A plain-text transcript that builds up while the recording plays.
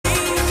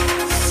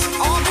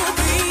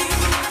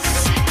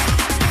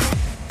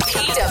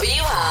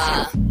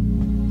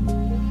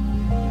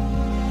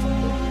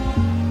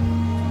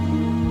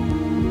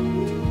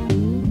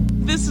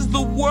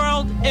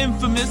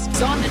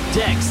It's on the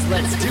decks,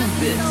 let's do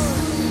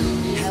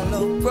this.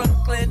 Hello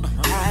Brooklyn,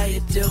 how you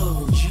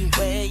doing?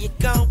 Where you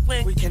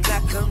going? Can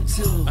I come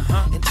too?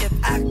 And if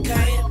I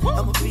can,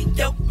 I'ma be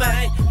your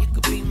man. You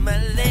could be my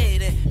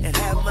lady and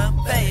have my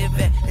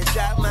baby and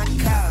drive my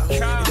car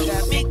and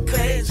drive me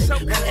crazy.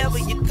 Wherever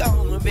you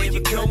going, baby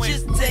girl,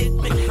 just take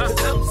me,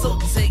 cause I'm so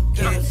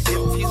taken.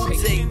 If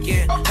you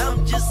taken,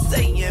 I'm just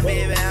saying,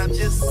 baby, I'm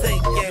just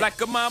saying. Like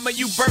a mama,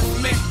 you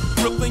birthed me.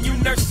 Brooklyn, you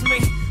nursed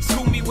me.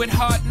 School me with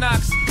hard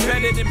knocks,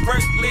 better than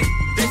Berkeley.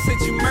 They said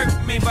you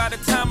murked me by the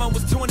time I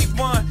was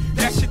 21.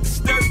 That shit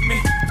disturbed me,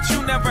 but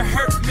you never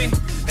hurt me.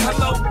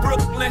 Hello,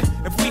 Brooklyn.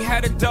 If we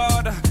had a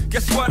daughter,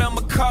 guess what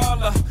I'ma call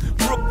her?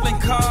 Brooklyn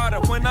Carter.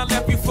 When I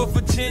left you for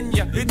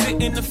Virginia, it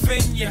didn't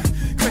offend you,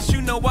 cause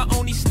you know I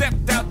only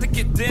stepped out to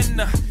get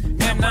dinner.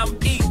 And I'm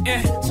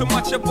eating so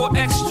much I bought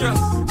extra.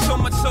 So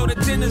much so the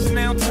dinner's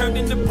now turned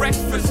into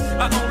breakfast.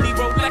 I only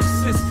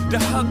Rolexes to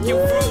hug your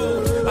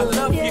roll. I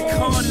love your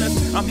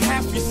corners, I'm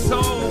half your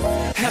soul.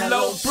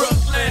 Hello,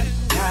 Brooklyn.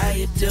 How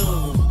you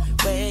doing?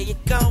 Where you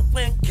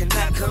going? Can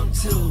I come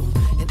too?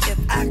 And if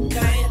I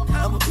can,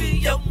 I'ma be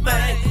your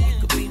man.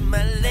 You could be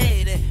my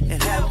lady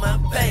and have my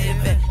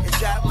baby and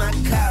drive my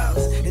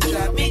cars and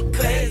drive me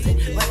crazy.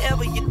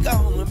 Wherever you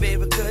going,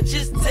 baby girl,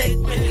 just take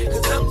me,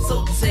 cause I'm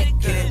so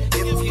taken.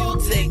 If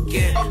you take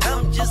it,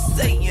 I'm just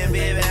saying,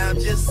 baby, I'm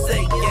just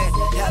saying.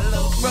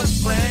 Hello,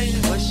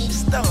 Brooklyn, what's your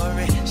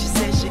story? She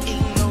said she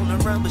eating on the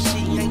run, but she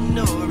ain't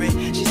know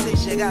it. She said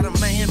she got a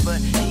man, but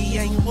he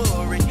ain't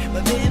worried.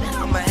 But baby,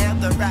 I'ma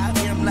have to ride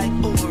him like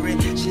Ori.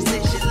 She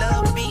said she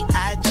love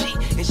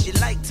B.I.G. and she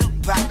like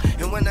Tupac.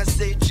 And when I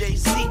say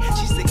Jay-Z,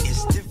 she said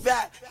it's the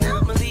rap. Now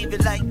I'ma leave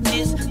it like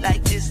this,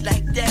 like this,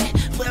 like that.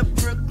 Where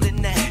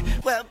Brooklyn at?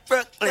 Where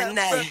Brooklyn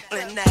at?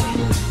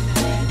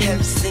 Have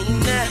you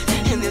seen her?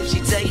 And if she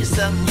tell you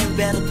something, you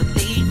better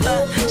believe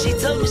her. She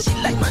told me she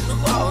like my New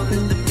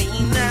Orleans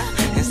demeanor.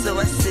 And so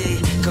I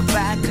said,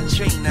 goodbye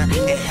Katrina and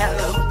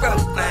hello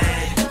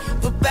Brooklyn.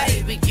 But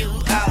baby, you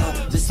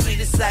are the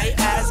sweetest sight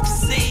eyes can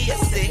see. I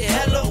said,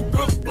 hello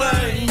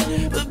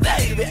Brooklyn. But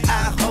baby,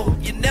 I hope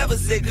you never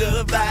say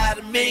goodbye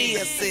to me.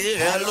 I said,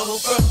 hello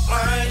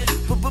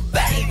Brooklyn. But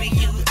baby,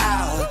 you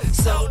are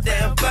so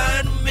damn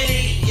fine to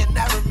me. And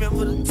I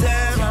remember the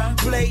time,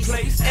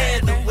 place,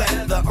 and the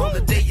weather on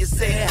the day you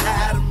said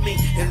hi to me.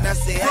 And I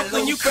said, hello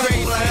Brooklyn, you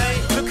Brooklyn.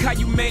 crazy. Look how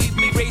you made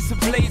me. Razor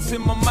blades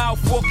in my mouth,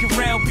 walking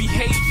around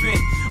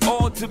behaving.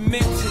 All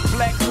demented,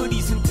 black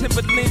hoodies and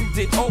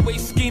Timberlanded.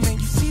 Always scheming.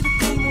 You see the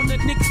gleam on the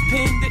Knicks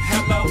pendant.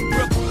 Hello,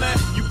 Brooklyn.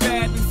 You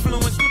bad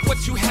influence. Look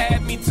what you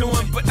had me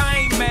doing. But I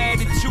ain't mad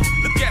at you.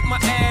 Look at my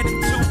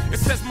attitude. It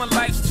says my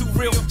life's too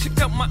real. Check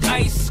out my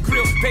ice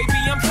grill. Baby,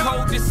 I'm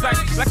cold as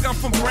ice. Like I'm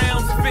from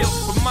Brownsville.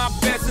 But my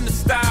bed's in the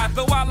style.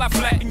 Though I lie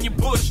flat in your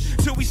bush.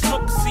 Till we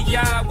smoke the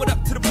CI. What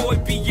up to the boy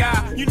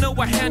B.I.? You know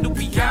I handle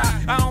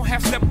B.I. I don't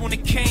have step on the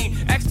cane.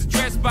 Ask the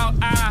dress about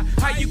I.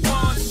 How you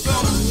going so?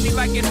 She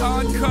like it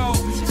hardcore.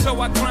 So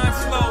I grind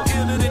slow.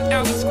 Iller than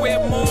L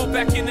Square Mall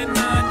back in the 9-0.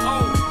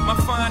 My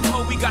fine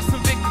hoe, we got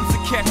some victims to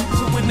catch.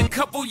 So in a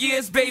couple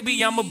years,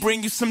 baby, I'ma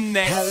bring you some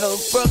next. Hello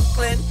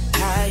Brooklyn,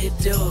 how you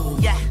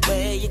doing? Yeah.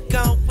 Where you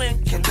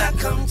going? Can I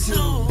come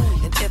too?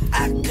 And if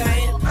I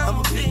can,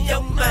 I'ma be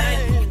your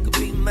man. You could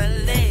be my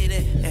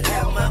lady and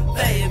have my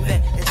baby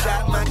and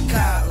drive my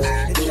cars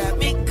and drive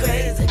me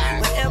crazy.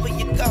 Wherever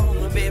you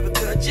going, baby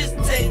girl, just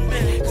take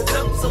me, cause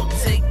I'm so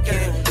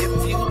taken.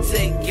 If you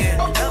take it,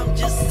 I'm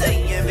just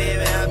saying,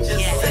 baby, I'm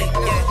just saying.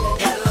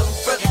 Hello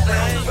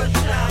Brooklyn.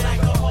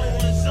 Like a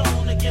holding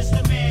zone against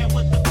the man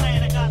with the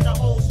plan. I got the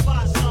whole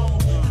spot zone.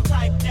 The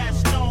type that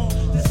stone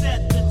to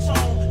set the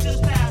tone.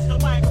 Just past the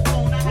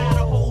microphone, I had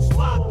a whole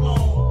spot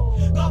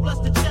blown. God bless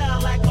the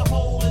child like a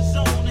holding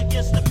zone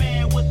against the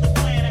man with the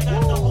plan. I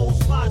got the whole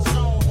spot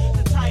zone.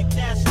 The type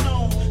that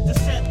stone to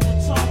set the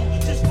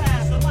tone. Just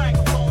past the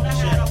microphone, I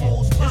had a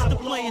whole spot blown. It's the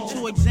player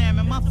to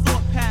examine. My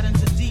thought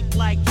patterns are deep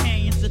like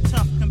canyons. A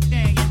tough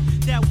companion.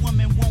 That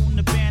woman won't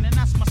abandon.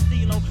 That's my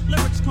stilo.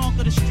 Lyrics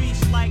conquer the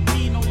streets like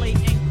Nino, late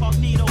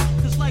incognito.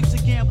 Cause life's a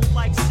gamble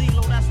like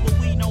CeeLo, that's what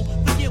we know.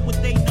 Forget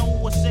what they know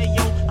or say,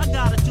 yo. I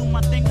gotta do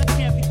my thing, I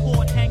can't be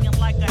caught hanging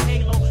like a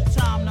halo.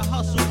 Time to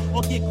hustle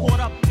or get caught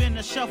up in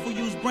a shuffle.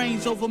 Use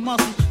brains over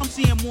muscle. I'm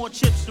seeing more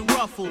chips than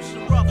ruffles.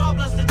 God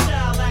bless the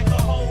child like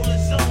a holding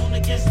zone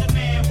against the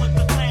man with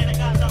the plan. I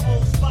got the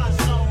whole spot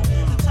zone.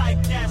 The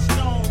type that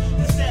stone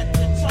to set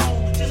the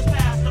tone. Just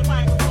past the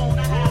microphone,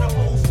 I had a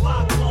whole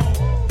spot blown.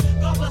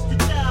 God bless the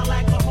child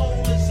like a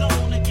holding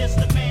zone against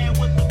the man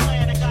with the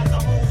plan. I got the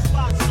whole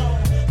spot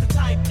zone. The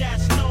type that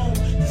stone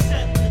to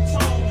set the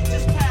tone.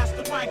 Just past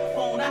the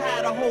microphone, I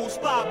had a whole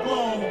spot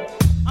blown.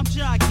 I'm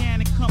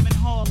gigantic, coming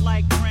hard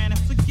like granite.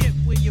 Forget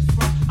where you're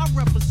from. I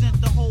represent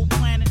the whole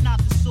planet, not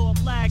the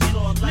sword lagging.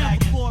 Never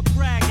caught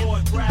bragging.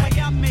 The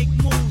way I make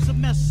moves, I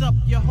mess up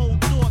your whole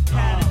thought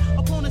pattern.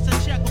 Opponents,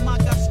 I check them, I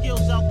got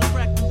skills out the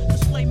rectum.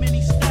 Display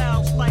many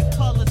styles like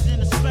colors in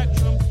a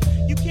spectrum.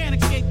 You can't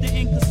escape the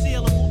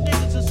inconcealable.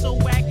 Niggas are so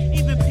whack,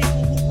 even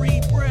people who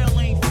read Braille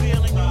ain't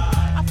feeling you.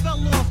 I fell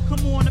off,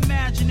 come on,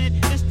 imagine it.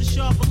 It's the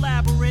sharp,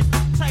 elaborate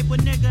type of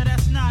nigga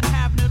that's not happy.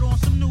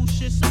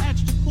 shit, some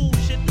extra cool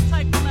shit. The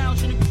type of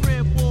lounge in the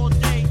crib all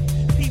day,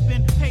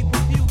 peeping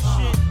pay-per-view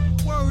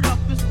shit. Word up,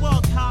 it's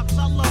bug hops.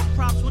 I love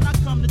props. When I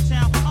come to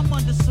town, I'm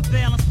under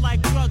surveillance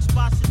like drugs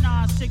boss at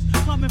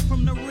 9-6. Coming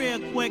from the rear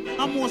quick.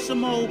 I'm on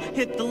some old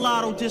hit the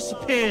lotto,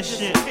 disappear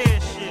shit.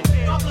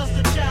 I bless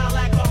the child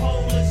like a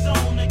hole is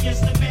zone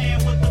against the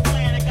man with the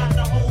plan that got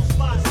the whole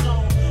spot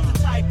zone. The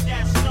type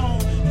that's known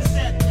to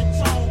set the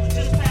tone.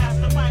 Just pass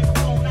the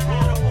microphone, I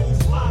had a whole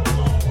spot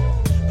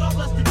blown. God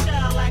bless the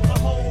child like a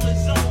hole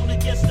is zone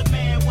against the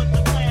man with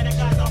the plan that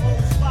got the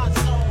whole spot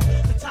zone.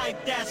 The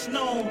type that's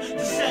known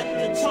to set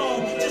the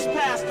tone. Just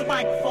pass the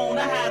microphone,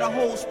 I had a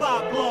whole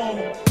spot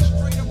blown.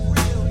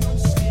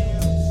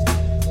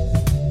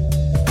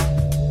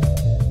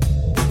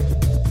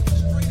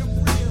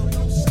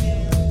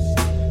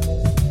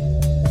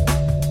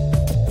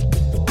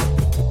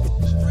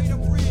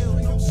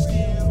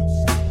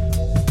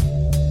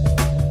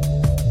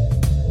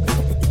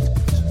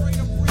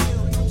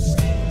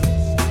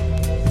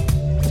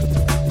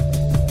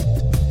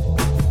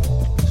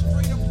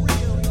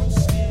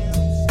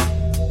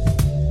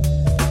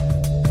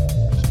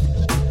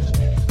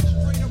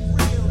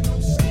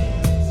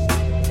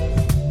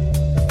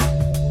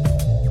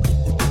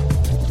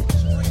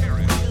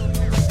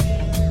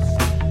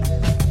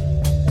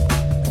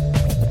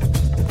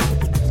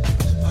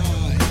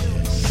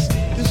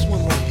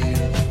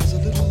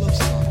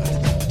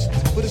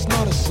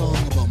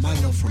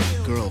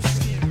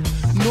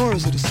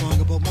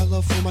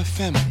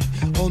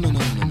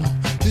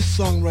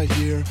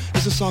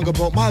 Song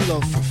about my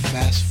love for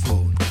fast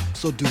food,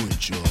 so do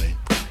enjoy.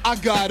 I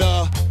got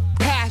a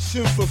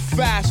passion for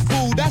fast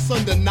food, that's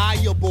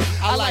undeniable.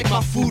 I like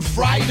my food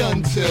fried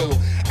until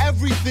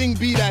everything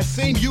be that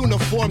same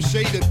uniform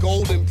shade of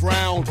golden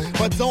brown.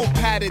 But don't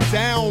pat it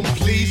down,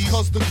 please,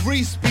 cause the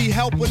grease be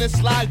helping it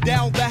slide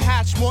down the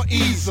hatch more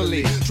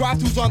easily.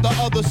 Drive-thrus on the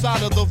other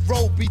side of the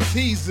road be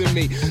teasing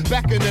me,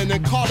 beckoning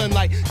and calling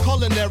like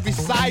culinary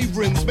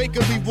sirens,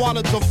 making me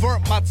wanna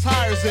divert my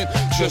tires and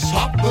just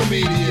hop the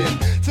median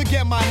to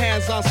get my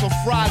hands on some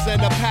fries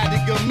and a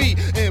patty of meat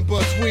in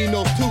between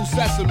those two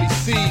sesame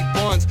seed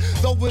buns.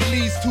 Though it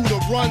leads to the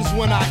runs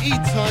when I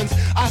eat tons,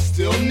 I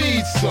still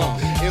need some,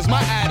 is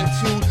my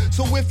attitude.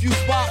 So if you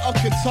spot a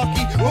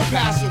Kentucky, we're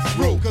passing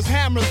through. Cause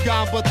hammer's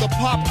gone, but the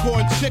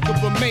popcorn chicken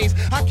remains.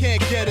 I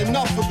can't get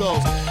enough of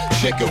those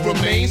chicken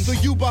remains. So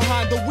you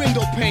behind the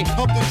window pane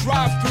of the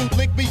drive-thru,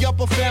 link me up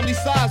a family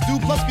size,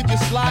 dude. Plus could you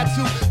slide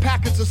 2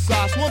 packets of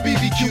sauce, 1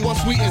 BBQ, 1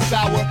 sweet and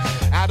sour.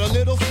 Add a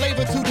little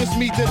flavor to this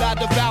meat that I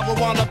devour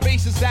on a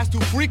basis that's too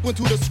frequent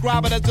to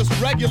describe it as just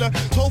regular.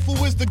 Tofu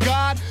is the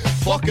god?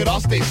 Fuck it, I'll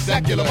stay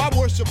secular. I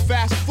worship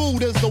fast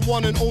food as the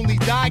one and only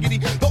deity.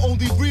 The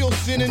only real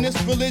sin in this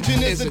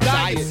religion is a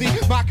diet. See,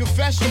 my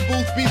confession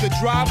booth be the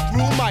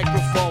drive-thru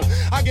microphone.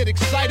 I get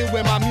excited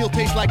when my meal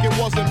tastes like it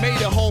wasn't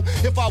made at home.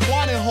 If I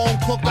want it home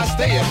cooked, I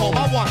stay at home.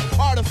 I want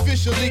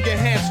artificially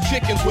enhanced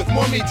chickens with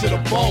more meat to the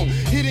bone.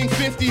 Hitting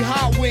 50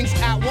 hot wings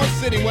at one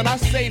sitting. When I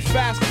say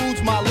fast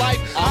food's my life,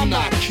 I'm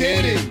not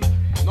kidding.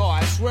 No,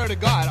 I swear to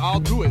God, I'll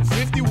do it.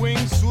 50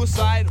 wings,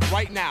 suicide,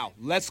 right now.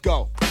 Let's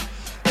go.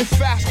 If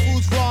fast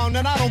food's wrong,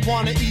 then I don't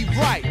wanna eat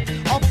right.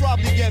 I'll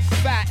probably get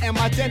fat and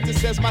my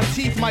dentist says my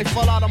teeth might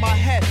fall out of my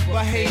head.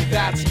 But hey,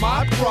 that's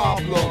my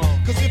problem.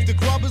 Cause if the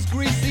grub is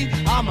greasy,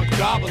 I'ma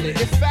gobble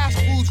it. If fast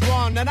food's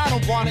wrong, then I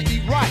don't wanna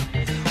eat right.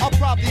 I'll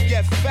probably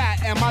get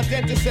fat and my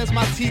dentist says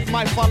my teeth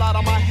might fall out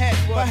of my head.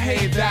 But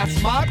hey,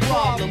 that's my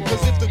problem.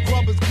 Cause if the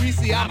grub is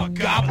greasy, I'ma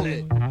gobble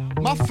it.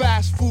 My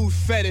fast food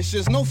fetish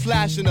is no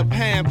flash in the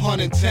pan, pun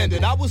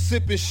intended. I was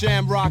sipping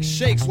Shamrock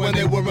shakes when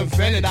they were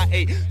invented. I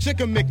ate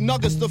chicken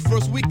McNuggets the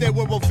first week they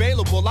were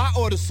available. I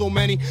ordered so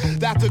many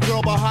that the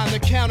girl behind the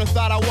counter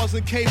thought I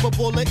wasn't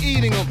capable of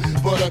eating them.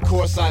 But of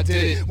course I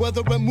did it.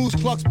 Whether it moose,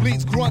 clucks,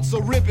 bleats, grunts,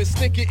 or ribbits,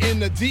 stick it in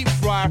the deep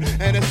fryer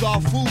and it's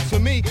all food to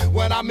me.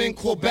 When I'm in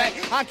Quebec,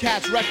 I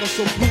catch wreck on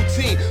some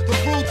poutine. The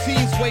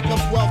routines wake up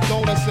 12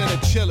 donuts and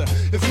a chiller.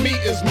 If meat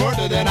is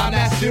murder, then I'm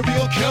that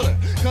serial killer.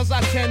 Cause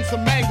I tend to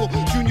mangle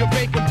Junior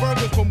Bacon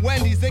burgers from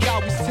Wendy's. They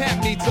always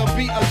tempt me to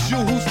be a Jew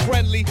who's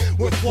friendly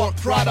with pork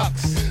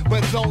products.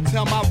 But don't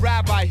tell my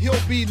rabbi, he'll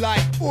be like,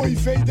 "Oy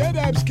vey, that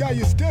abs guy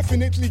is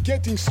definitely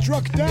getting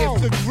struck down."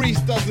 If the grease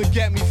doesn't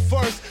get me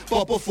first,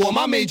 but before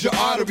my major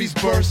arteries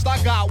burst,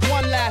 I got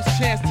one last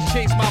chance to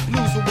chase my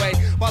blues away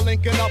by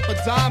linking up a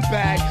dime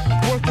bag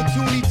worth a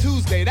Toonie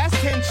Tuesday. That's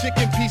 10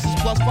 chicken pieces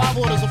plus 5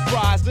 orders of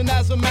fries. And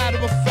as a matter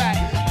of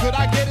fact, could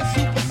I get it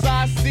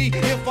supersized? See,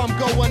 if I'm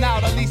going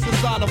out, at least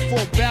it's on a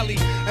full belly.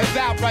 And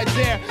that right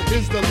there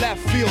is the left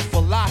field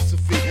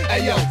philosophy.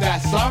 Hey yo,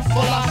 that's our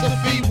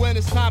philosophy. When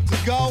it's time to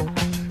go,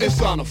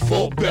 it's on a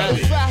full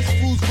belly. If fast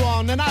food's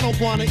wrong, then I don't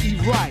wanna eat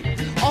right.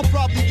 I'll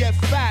probably get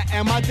fat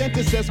and my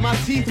dentist says my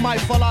teeth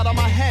might fall out of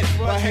my head.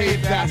 But hey,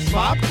 that's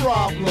my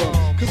problem.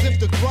 Cause if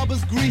the grub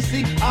is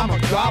greasy, I'ma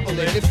gobble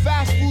it. If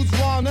fast food's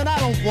wrong, then I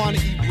don't wanna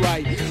eat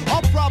right.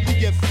 I'll probably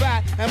get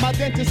fat and my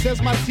dentist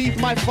says my teeth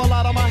might fall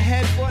out of my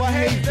head. But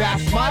hey,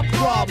 that's my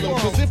problem.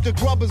 Cause if the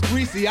grub is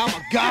greasy, I'ma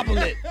gobble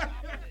it.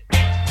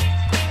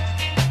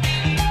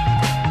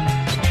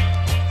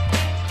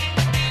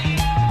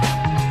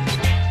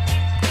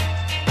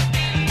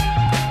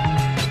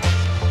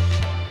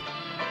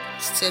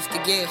 Tiff the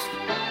gift.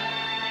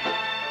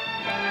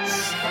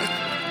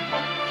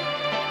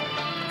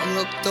 I'm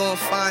hooked on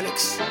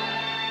phonics.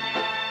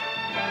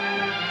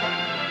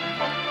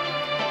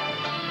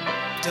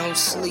 Don't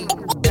sleep.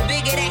 The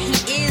bigger that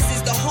he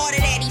is the harder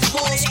that he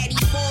falls.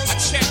 I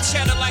check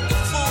cheddar like a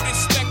food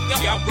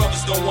inspector. Y'all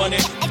brothers don't want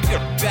it. I'm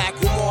back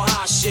with more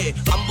hot shit.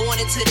 I'm born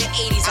into the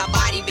 80s. I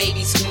body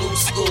babies from new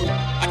school.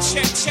 I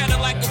check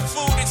cheddar like a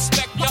food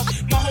inspector.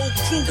 My whole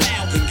crew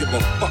now can give a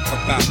fuck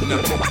about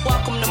nothing.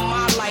 Welcome to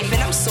my life,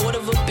 and I'm sort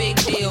of a big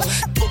deal.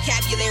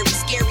 Vocabulary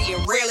scary,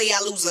 and rarely I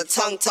lose a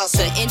tongue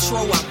tussle. The intro,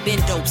 I've been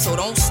dope, so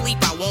don't sleep,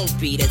 I won't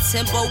be. The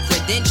tempo,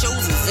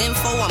 credentials is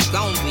info, I'm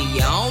gon' be.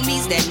 Your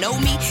homies that know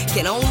me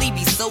can only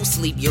be so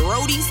sleep. Your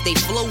roadies, they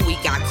flow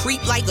weak. I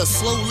creep like a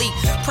slow leak.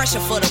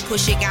 Pressure for the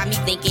push, it got me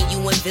thinking you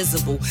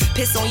invisible.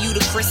 Piss on you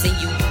to christen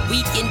you,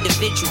 weak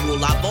individual.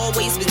 I've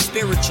always been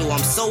spiritual.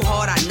 I'm so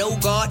hard, I know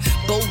God.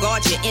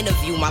 Bogart your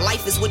interview. My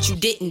life is what you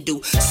didn't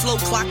do. Slow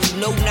clock, you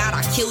know not.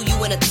 I kill you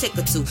in a tick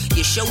or two.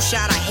 Your show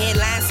shot, I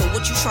headline, so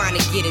what you trying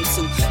to get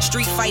into?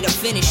 Street fighter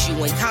finish you.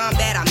 In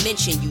combat, I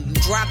mention you. You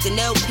dropped an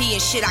LP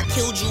and shit, I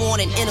killed you on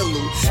an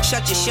interlude.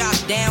 Shut your shop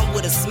down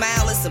with a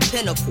smile, it's a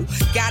pinnacle.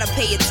 Gotta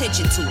pay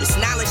attention to this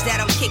knowledge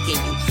that I'm kicking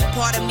you.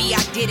 Part of me,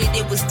 I did it,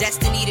 it was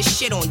destiny to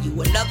shit on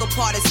you. Another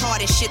part is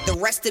hard as shit, the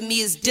rest of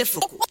me is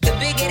difficult. The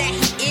bigger that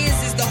he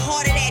is the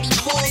harder that he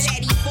falls.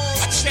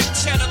 I check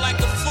cheddar like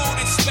a food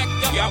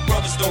inspector. Y'all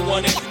brothers don't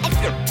want it. I'm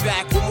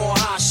back with more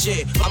hot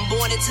shit. I'm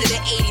born into the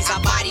 80s,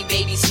 I body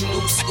babies from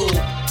new school.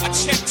 I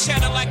check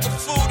cheddar like a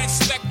food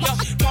inspector.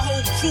 My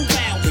whole crew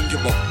now can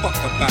give a fuck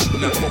about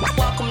nothing.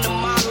 Welcome to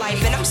my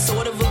life, and I'm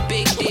sort of a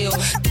big deal.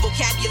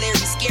 Vocabulary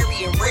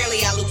scary, and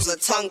rarely I lose a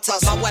tongue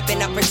tussle. My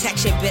weapon of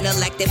protection been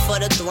elected for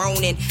the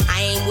throne, and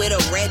I ain't with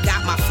a red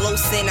dot, my flow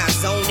sin, I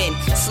zone in.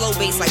 Slow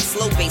bass like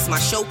slow bass, my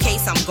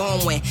showcase, I'm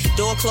going when.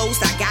 Door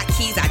closed, I got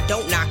keys, I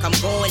don't knock, I'm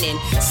going in.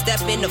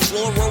 Step in the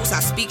floor rolls, I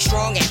speak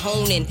strong and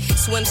hone in.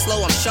 Swim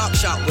slow, I'm shark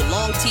with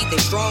long teeth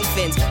and strong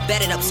fins.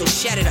 Bet it up, so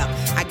shut it up.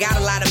 I got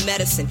a lot of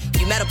medicine.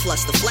 You met a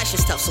plus, the flesh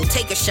is tough, so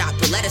take a shot,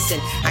 but let us in.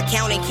 I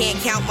count and can't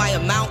count my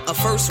amount of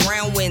first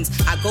round wins.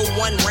 I go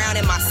one round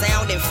in my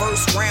sound and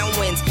first round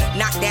wins.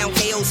 Knock down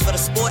KOs for the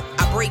sport,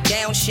 I break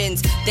down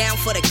shins. Down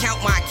for the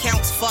count, my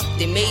accounts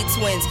fucked and made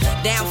twins.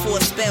 Down for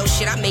a spell,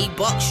 shit, I made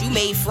bucks, you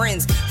made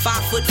friends.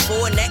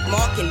 5'4", neck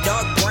mark and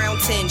dark brown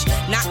tinge.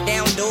 Knock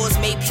down doors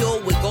made pure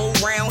with gold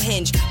round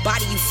hinge.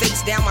 Body you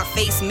face down, my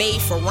face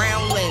made for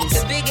round lens.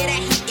 The bigger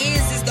that he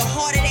is the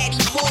harder that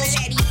he falls.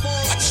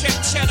 I check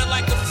cheddar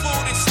like a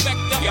food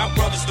inspector. Y'all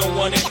brothers don't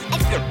want it.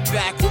 I'm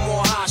back with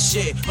more hot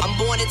shit. I'm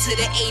born into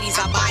the 80s,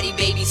 I body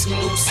babies from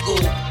new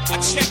school. I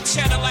check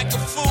cheddar like a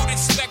food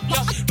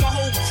inspector. My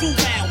whole crew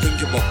now can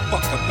give a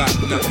fuck about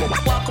nothing.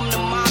 Welcome to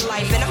my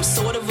life, and I'm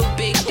sort of a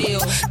big deal.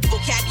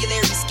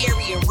 Vocabulary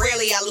scary, and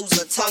rarely I lose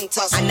a tongue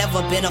tussle. I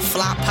never been a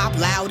flop, pop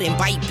loud and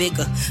bite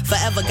bigger.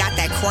 Forever got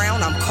that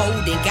crown, I'm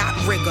cold and got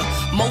rigor.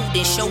 Mold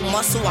and show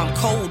muscle, I'm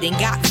cold and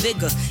got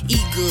vigor.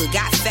 Eat good,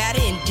 got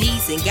fatter and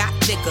D's and got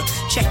thicker.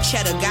 Check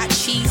cheddar, got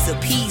cheese,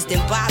 appeased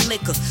and buy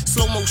liquor.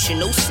 Slow motion,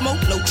 no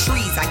smoke, no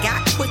trees, I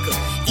got quicker.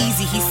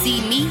 Easy, he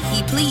see me,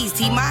 he pleased,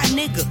 he my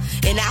nigga.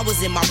 And I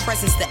was in my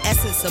presence, the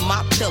essence of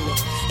my pillar.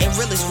 And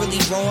real is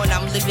really wrong,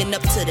 I'm living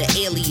up to the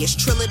alias.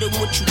 Triller than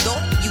what you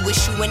thought, you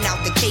issuing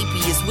out the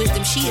capious.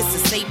 Wisdom, she is the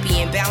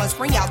sapient. Balance,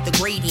 bring out the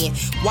gradient.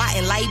 White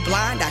and light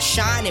blind, I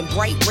shine and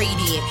bright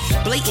radiant.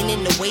 Blatant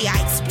in the way I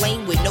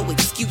explain with no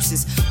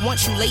excuses.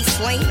 Once you lay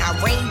slain, I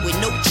reign with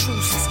no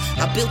truces.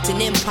 I built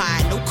an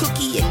empire, no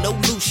cookie and no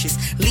Lucius.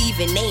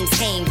 Leaving names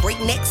hang, break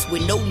necks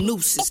with no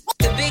nooses.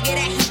 The bigger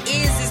that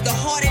he is the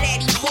harder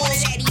that he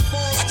falls.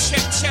 I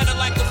check cheddar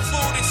like a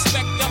food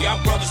inspector.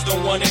 Y'all brothers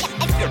don't want it.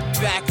 I'm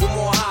back with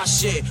more hot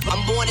shit.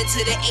 I'm born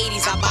into the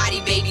 80s, I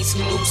body babies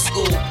from new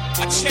school.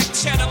 I check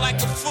cheddar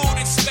like a food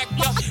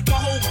inspector. My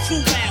whole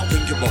crew now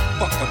can give a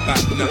fuck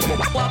about nothing.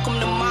 Welcome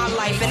to my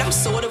life, and I'm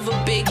sort of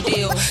a big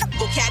deal.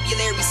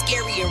 Vocabulary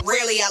scary, and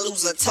rarely I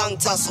lose a tongue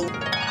tussle.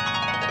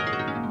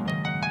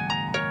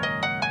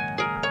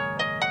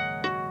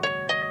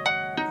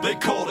 They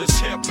call this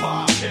hip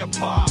hop, hip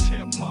hop,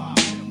 hip hop.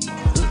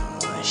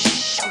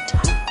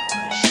 Showtime.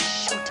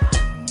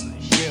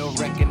 Real,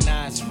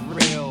 recognize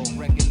real,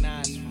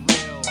 recognize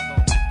real.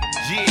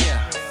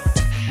 Yeah,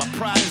 my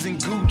pride is in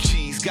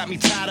Gucci's, got me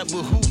tied up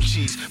with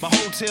hoochies. My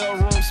hotel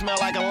room smell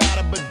like a lot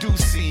of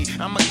Badusi.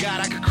 I'm a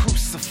god, I could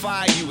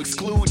crucify you,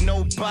 exclude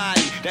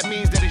nobody. That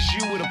means that it's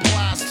you it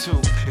applies to.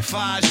 If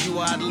I was you,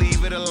 I'd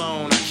leave it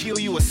alone. I'd kill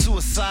you or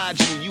suicide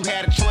you. You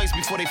had a choice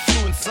before they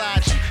flew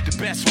inside you. The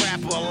best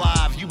rapper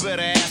alive, you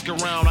better ask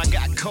around. I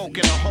got coke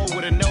in a hole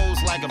with a nose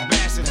like a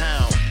basset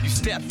hound. You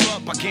step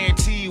up, I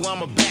guarantee you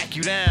I'ma back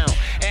you down.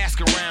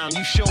 Ask around,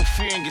 you show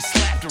fear and get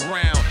slapped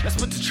around. Let's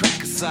put the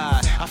track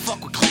aside, I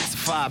fuck with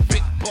classified.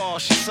 Big ball,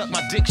 she suck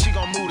my dick, she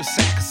gon' move the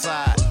sack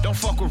aside. Don't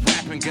fuck with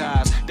rapping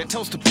guys, that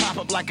toast to pop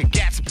up like a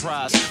gat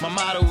surprise. My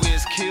motto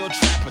is kill,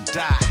 trap, or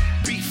die.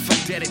 Beef,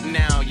 I dead it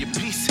now, your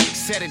piece,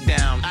 set it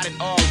down. I done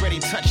already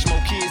touched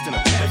more kids than a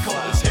pedophile. They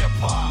call this hip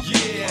hop.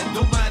 Yeah,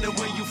 no matter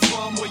where you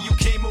from, where you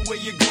came or where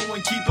you're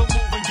going, keep it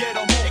moving.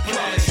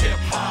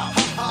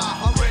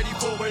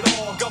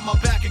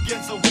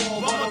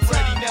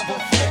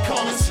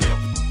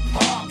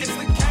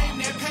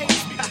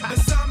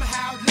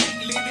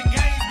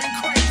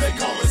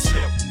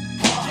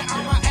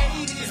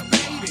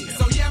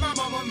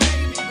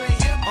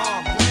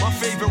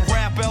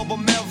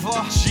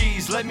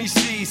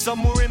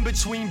 somewhere in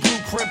between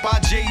Blueprint by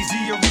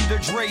Jay-Z or either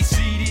Dre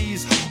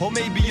CDs, or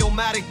maybe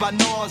Omatic by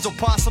Nas, or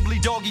possibly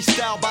Doggy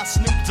Style by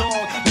Snoop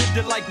Dogg. Lived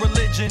it like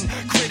religion.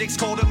 Critics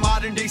called it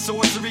modern day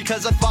sorcery,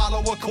 cause I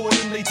follow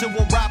accordingly to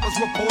what rappers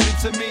reported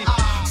to me.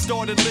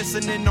 Started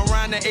listening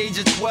around the age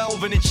of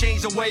 12, and it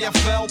changed the way I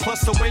felt,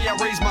 plus the way I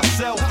raised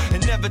myself.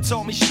 It never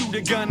taught me shoot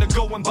a gun or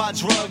go and buy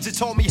drugs. It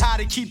taught me how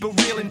to keep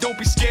it real and don't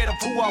be scared of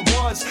who I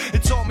was.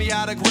 It taught me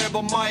how to grab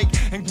a mic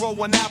and grow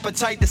an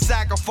appetite to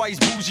sacrifice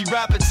bougie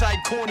rapper type,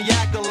 corny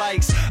actor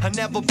likes. I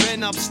never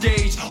been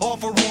upstage,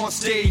 off or on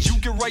stage. You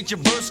can write your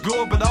verse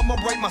good, but I'ma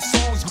write my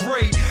songs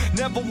great.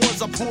 Never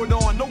was I poured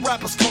on, no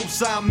rappers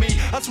co-sign me.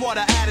 That's why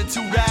the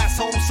attitude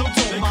asshole, so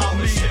don't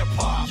mind me.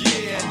 Hip-hop.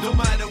 Yeah, no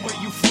matter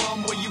where you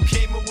from, where you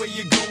came or where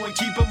you going,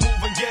 keep it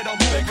moving, get on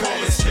moving. They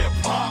call it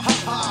hip-hop.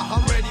 Ha-ha,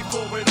 I'm ready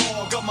for it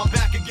all. Got my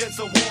back against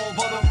the wall,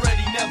 but I'm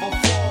ready, never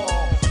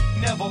fall.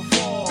 Never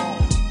fall,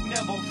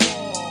 never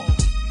fall,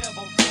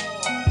 never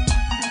fall.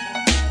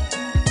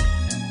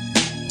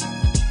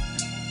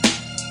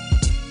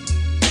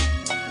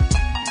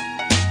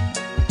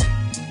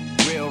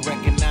 Real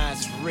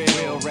recognize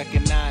real,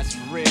 recognize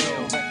real, recognize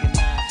real,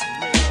 recognize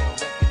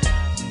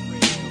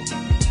real.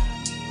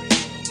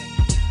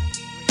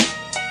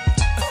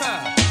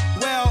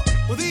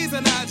 Well, these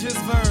are not just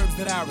verbs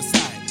that I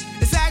recite.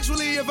 It's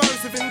actually a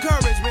verse of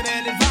encouragement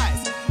and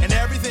advice. And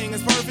everything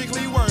is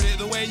perfectly worded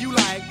the way you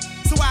like,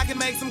 so I can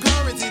make some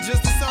currency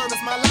just to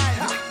service my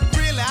life.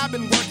 Really, I've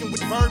been working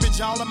with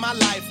verbiage all of my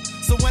life,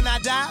 so when I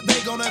die,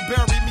 they gonna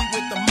bury me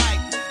with the mic.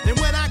 And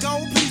when I go,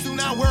 please do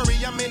not worry,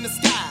 I'm in the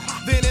sky.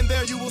 Then and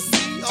there you will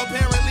see,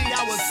 apparently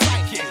I was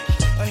psychic.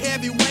 A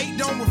heavyweight,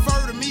 don't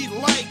refer to me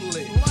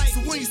lightly. So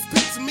when you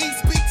speak to me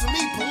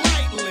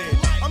politely.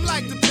 I'm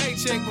like the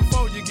paycheck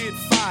before you get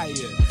fired.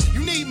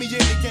 You need me in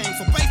the game,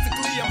 so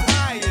basically I'm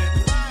hired.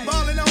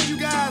 Balling on you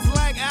guys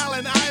like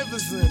Allen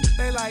Iverson.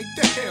 They like,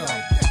 damn,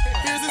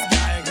 here's this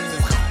guy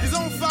again. He's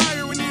on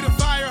fire, we need a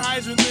fire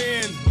hydrant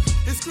then.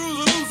 His screws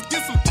are loose,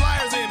 get some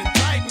pliers in and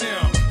tighten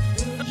them.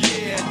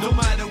 Yeah, no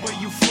matter where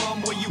you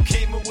from, where you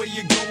came or where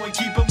you going,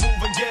 keep it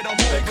moving, get on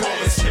moving. They call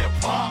it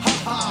hip-hop.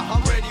 Ha-ha,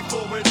 I'm ready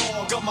for it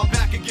all. Got my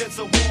back against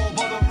the wall,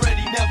 but I'm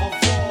ready, never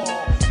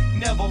fall.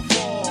 Never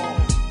fall,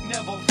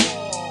 never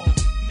fall,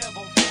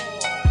 never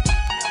fall.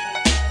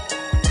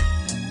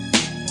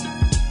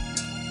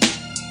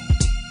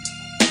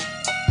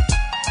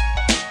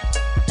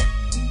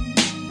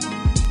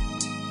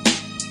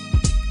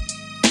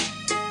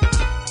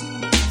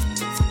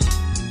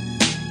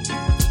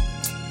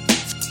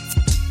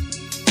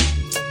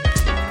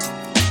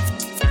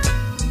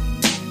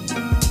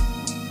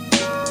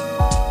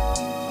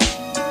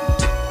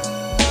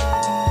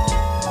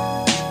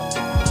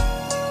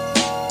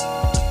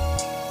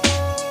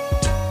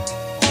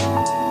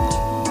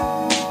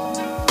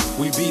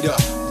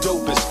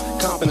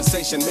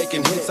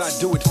 Making hits, I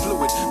do it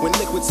fluid. When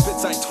liquid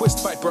spits, I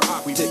twist Viper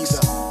optics.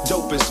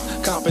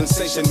 Dopest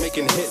compensation,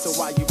 making hits. So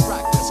why you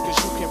practice? Cause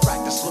you can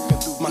practice looking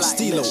through my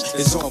stilo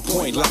is on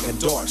point like a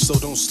dart, so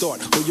don't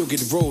start, or you'll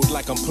get rolled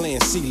like I'm playing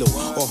CeeLo,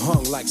 or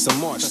hung like some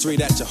march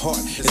straight at your heart.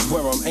 Is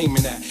where I'm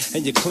aiming at,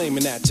 and you're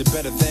claiming that you're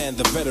better than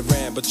the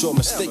veteran, but you're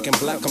mistaken,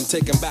 black. I'm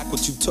taking back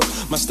what you took.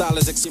 My style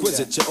is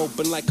exquisite. You're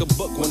open like a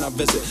book when I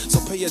visit, so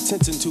pay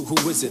attention to who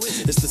is it.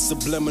 It's the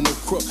subliminal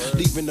crook,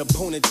 leaving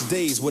opponents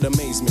dazed with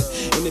amazement.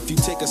 And if you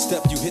take a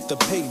step, you hit the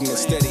pavement,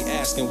 steady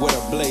asking where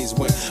the blaze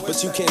went,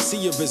 but you can't see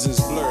your vision's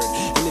blurred.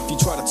 And if you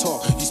try to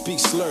talk, you speak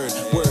slurred.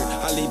 Word,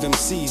 I leave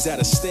MCs at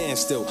a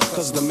standstill,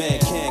 cause the man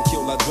can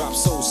kill. I drop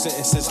soul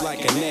sentences like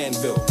an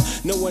anvil.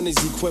 No one is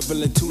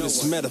equivalent to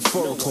this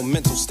metaphorical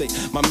mental state.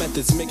 My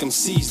methods make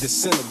MCs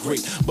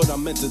disintegrate, but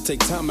I'm meant to take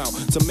time out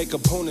to make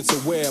opponents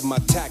aware of my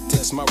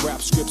tactics. My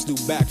rap scripts do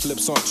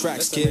backflips on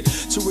tracks, kid.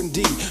 True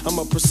indeed,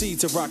 I'ma proceed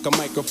to rock a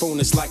microphone.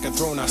 It's like a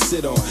throne I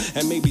sit on,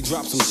 and maybe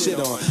drop some shit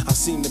on. I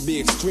seem to be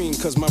extreme,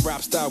 cause my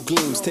rap style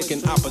gleams,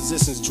 taking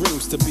opposition's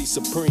dreams to be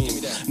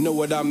supreme. Know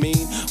what I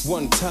mean?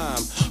 One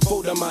time,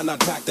 for them I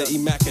pack the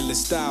immaculate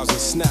styles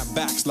and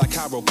snapbacks like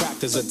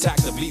chiropractors. Attack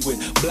the beat with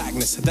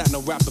blackness that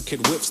no rapper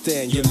could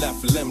withstand. You're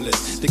left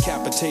limbless,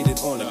 decapitated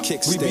on a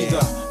kickstand. We be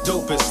the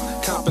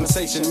dopest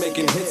compensation,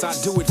 making hits. I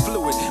do it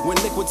fluid. When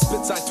liquid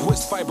spits, I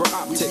twist fiber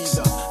optics.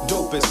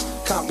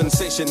 Dopest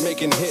compensation,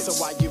 making hits. So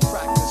why you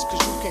practice?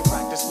 Cause you can't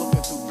practice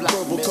looking through black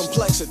verbal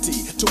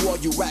complexity. To all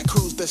you rap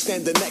crews that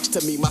standing next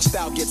to me, my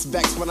style gets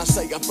vexed when I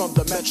say I'm from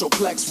the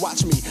Metroplex.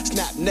 Watch me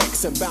snap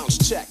necks and bounce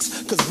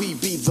checks, cause we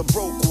be the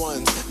broke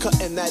ones,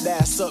 cutting that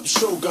ass up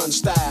Shogun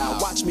style.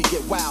 Watch me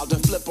get wild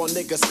and flip on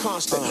niggas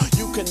constant.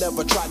 You can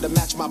never try to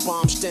match my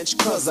bomb stench,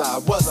 cause I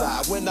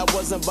when I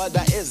wasn't, but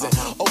I isn't.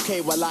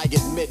 Okay, well I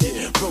admit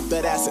it, broke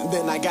that ass and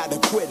then I gotta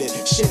quit it.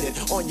 Shit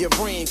it on your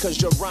brain,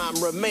 cause your rhyme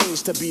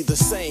remains to be the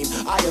same.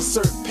 I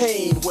assert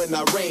pain when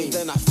I reign,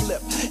 then I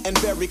flip and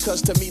bury,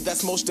 cause to me,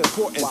 that's most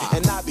important. Wow.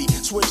 And I be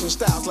switching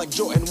styles like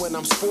Jordan when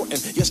I'm sporting.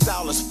 Your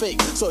style is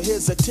fake, so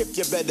here's a tip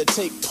you better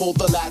take. Pull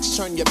the latch,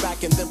 turn your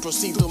back, and then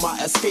proceed through my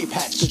escape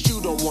hatch. Cause you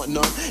don't want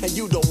none, and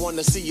you don't want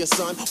to see your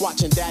son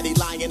watching daddy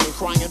lying and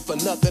crying for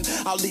nothing.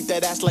 I'll eat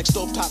that ass like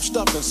stovetop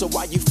stuffing, so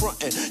why you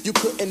frontin'? You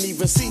couldn't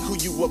even see who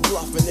you were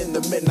bluffing in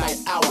the midnight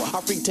hour.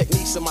 I freak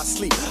techniques in my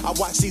sleep. I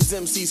watch these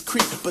MCs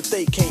creep, but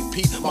they can't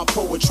peep. My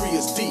poetry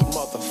is deep,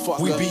 motherfucker.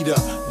 We be the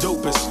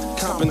dopest.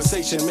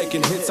 Compensation,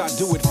 making hits, I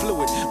do it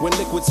fluid. When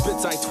liquid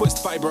spits, I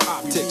twist fiber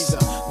optics.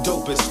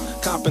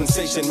 Dopest.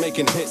 Compensation,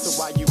 making hits.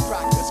 So why you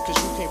practice? Cause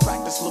you can't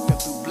practice looking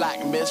through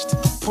black mist.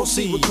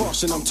 Proceed with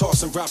caution, I'm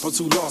tossing rappers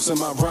who lost in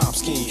my rhyme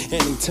scheme.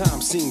 Any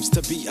time seems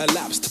to be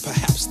elapsed.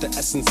 Perhaps the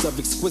essence of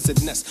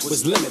exquisiteness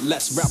was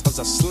limitless. Rappers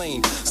are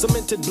slain,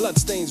 cemented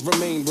bloodstains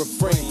remain.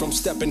 Refrain from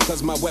stepping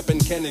cause my weapon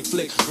can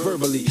inflict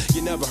verbally.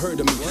 You never heard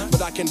of me,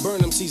 but I can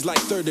burn MCs like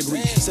third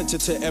degree. Sent you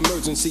to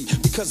emergency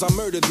because I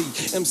murder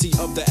the MC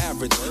of the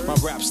average. My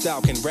rap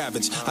style can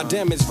ravage. I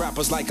damage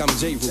rappers like I'm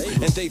J-Roo,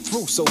 and they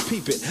through, so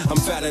peep it. I'm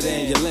fatter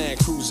than your Land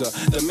Cruiser,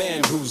 the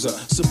man bruiser,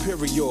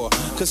 superior.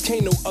 Cause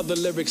can't no other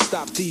lyrics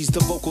stop these. The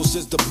vocals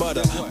is the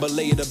butter, but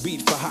lay the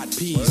beat for hot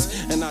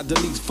peas. And I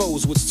delete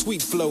foes with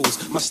sweet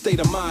flows. My state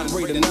of mind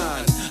rate a 9.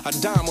 I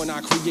dime when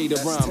I create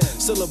a rhyme.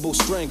 Syllable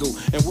strangle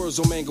and words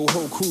will mangle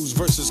whole crews.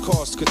 Verses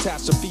cause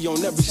catastrophe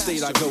on every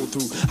state I go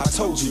through. I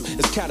told you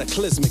it's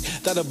cataclysmic,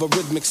 that of a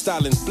rhythmic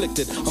style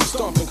inflicted. I'm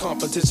stomping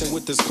competition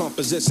with this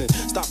composition.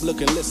 Stop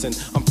looking, listen.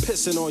 I'm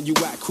pissing on you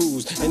at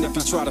crews. And if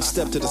you try to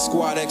step to the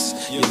Squad X,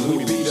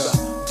 we be the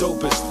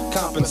dopest.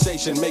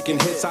 Compensation, making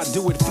hits, I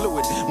do it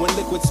fluid. When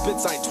liquid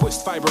spits, I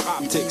twist fiber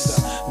optics.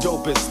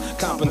 Dopest.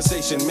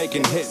 Compensation,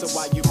 making hits. So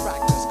why you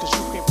practice? Cause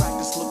you can't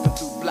practice looking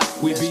through black.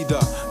 We be the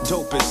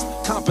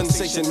dopest.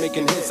 Compensation,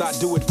 making hits, I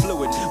do it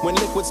fluid. When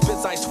liquid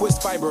spits, I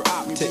twist fiber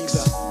optics.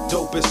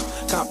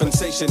 Dopest.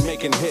 Compensation,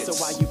 making hits. So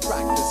why you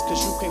practice?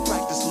 Cause you can't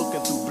practice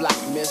looking through black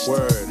mist.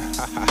 Word.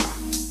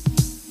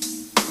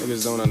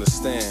 Niggas don't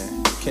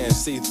understand. You can't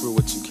see through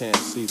what you can't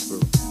see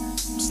through.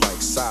 It's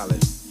like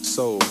solid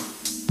soul.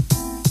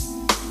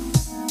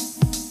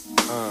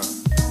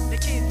 They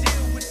can't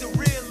deal with the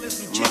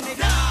realism, can they?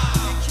 They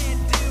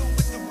can't deal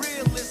with the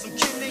realism,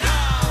 can they?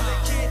 They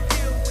can't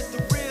deal with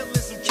the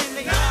realism, can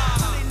they?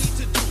 They need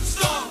to do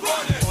start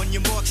running. On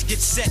your marks, get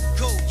set,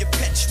 go. Your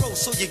petrol,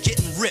 so you're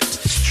getting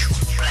ripped.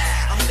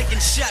 I'm licking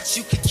shots,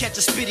 you can catch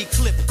a spitty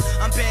clip.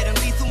 I'm bad and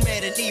lethal,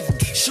 mad and evil.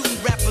 Shooting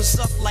rappers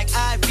up like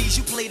IVs.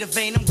 You play the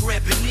vein, I'm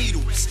grabbing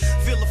needles.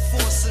 Feel the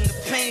force and the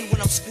pain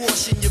when I'm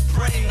squashing your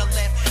brain. I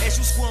laugh as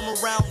you squirm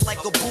around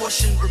like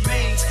abortion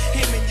remains.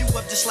 Hemming you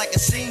up just like a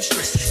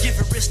seamstress. Give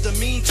your wrist a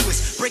mean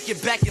twist. Break your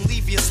back and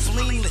leave you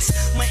spleenless.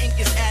 My ink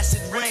is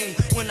acid rain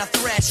when I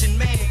thrash and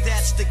maim.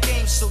 That's the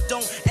game, so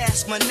don't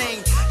ask my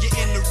name. You're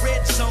in the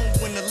red zone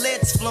when the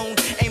lead's flown.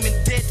 Aiming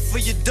dead for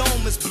your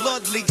dome as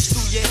blood leaks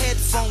through your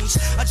headphones.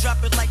 I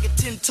drop it like a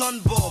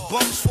 10-ton ball.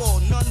 Bums fall,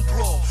 none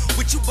brawl.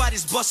 With you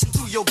bodies busting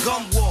through your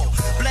gum wall.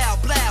 Blow,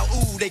 blow,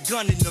 ooh, they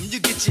gunning them. You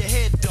get your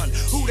head done.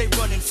 Who they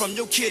running from?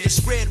 Your kid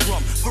is red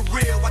rum. For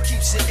real, I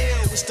keeps it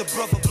ill. It's the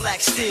brother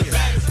Black Steel.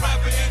 Baddest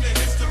rapper in the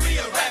history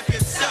of rap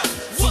itself.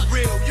 For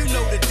real, you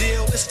know the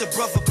deal. It's the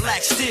brother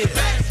Black Steel.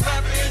 Baddest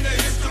rapper in the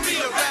history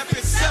of rap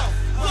itself.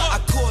 I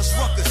cause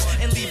ruckus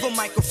and leave a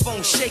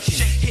microphone shaking.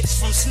 Hits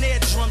from snare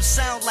drums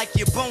sound like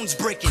your bones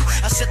breaking.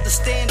 I set the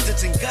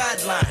standards and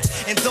guidelines,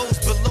 and those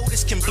below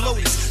this can blow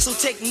this. So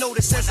take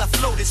notice as I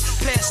flow this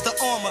past the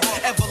armor,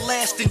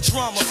 everlasting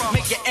drama.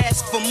 Make you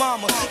ask for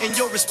mama, and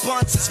your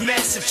response is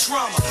massive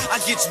trauma. I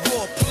get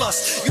raw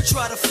plus. You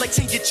try to flex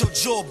and get your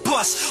jaw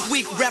bust.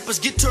 Weak rappers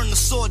get turned to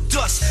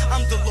sawdust.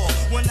 I'm the law.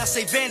 When I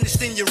say vanish,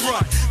 then you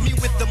run. Me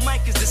with the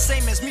mic is the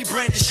same as me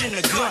brandishing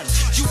a gun.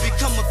 You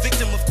become a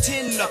victim of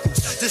 10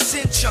 knuckles. The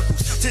sin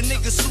chuckles to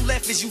niggas who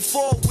laugh as you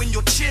fall when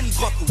your chin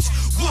buckles.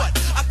 What?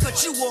 I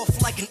cut you off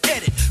like an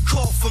edit.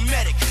 Call for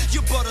medic.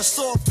 You butter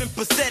soft and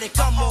pathetic.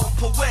 I'm all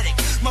poetic.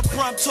 My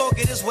prime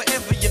target is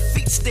wherever your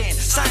feet stand.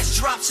 Science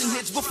drops and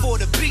hits before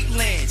the beat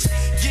lands.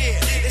 Yeah,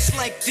 it's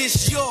like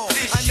this, y'all.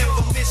 I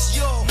never miss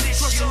y'all.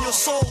 Crushing your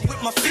soul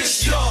with my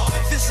fist, y'all.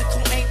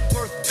 Physical ain't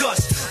worth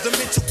dust. The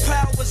mental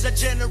powers that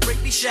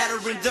generate me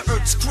shattering the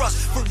earth's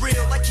crust. For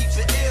real, I keep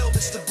it ill.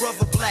 It's the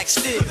brother Black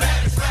Steel. The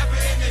baddest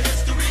rapper in the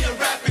history of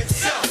rap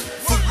itself.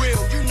 For real,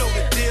 you know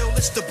the deal.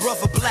 It's the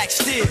brother Black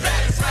Steel. The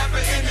baddest rapper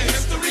in the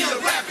history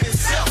of rap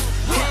itself.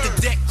 Hit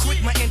the deck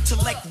quick, my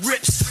intellect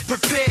rips.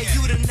 Prepare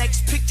you the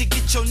next pick to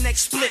get your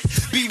next split.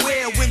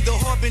 Beware when the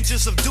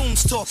harbingers of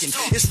doom's talking.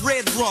 It's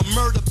red rum,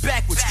 murder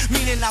backwards,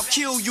 meaning I'll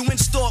kill you and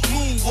start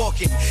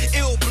moonwalking.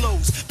 Ill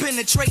blows,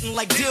 penetrating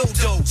like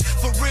dildos.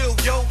 For real,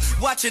 yo,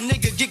 watch a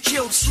nigga get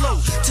killed slow.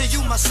 To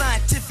you, my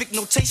scientific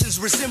notations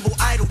resemble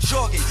idle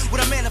jargon. When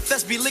I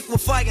manifest, be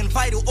liquefying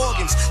vital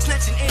organs.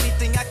 Snatching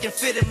anything I can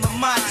fit in my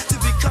mind to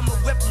become a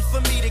weapon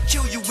for me to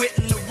kill you with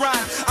in the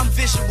rhyme. I'm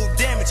visual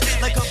damage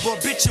like a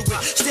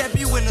barbiturate. Stab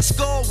you in the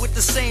skull with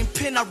the same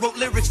pen I wrote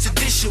lyrics to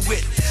dish you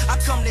with. I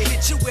come to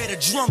hit you where the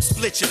drum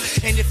split you.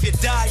 And if you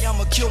die,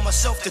 I'ma kill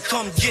myself to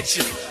come get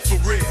you. For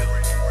real.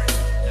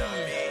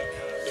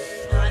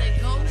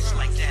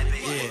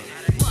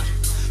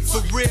 For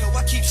real,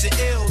 I keeps it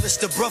ill, it's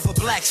the brother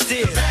Black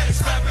Steel. The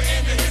baddest rapper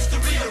in the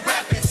history of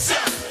rap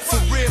itself. For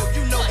real,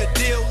 you know the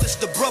deal, it's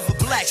the brother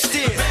Black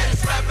Steel. The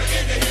baddest rapper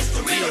in the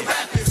history of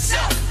rap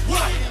itself.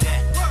 What?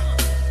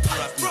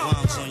 Drop the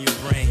bombs on your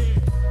brain.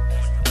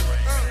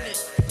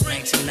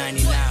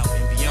 1999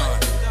 and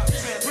beyond.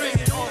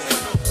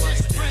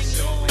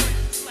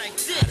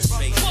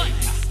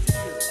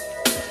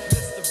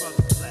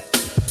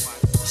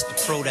 It's the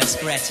pro that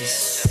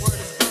scratches.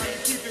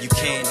 You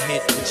can't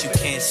hit, but you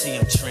can't see.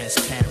 I'm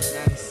transparent.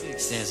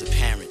 Stands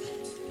apparent.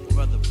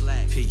 Brother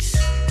Black. Peace.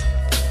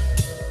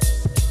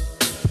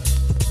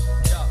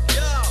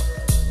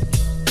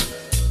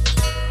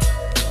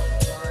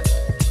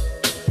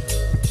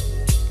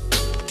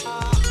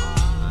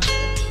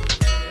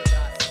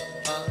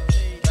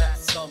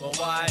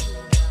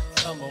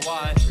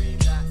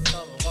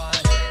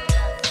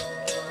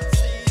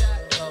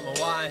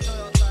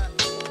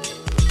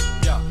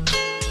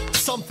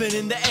 Something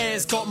in the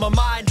air's got my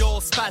mind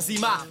all spazzy.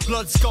 My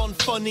blood's gone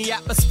funny,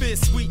 atmosphere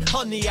sweet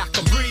honey. I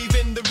can breathe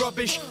in the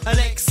rubbish and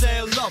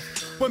exhale love.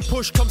 When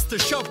push comes to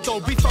shove,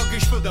 don't be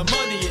thuggish for the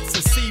money. It's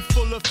a sea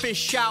full of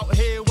fish out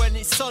here when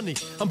it's sunny.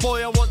 And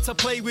boy, I want to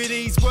play with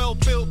these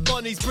well-built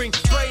bunnies. Bring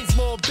brains,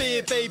 more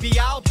beer, baby,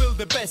 I'll build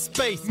the best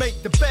space.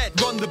 Make the bed,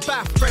 run the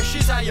bath, fresh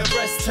is how your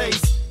breast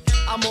tastes.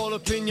 I'm all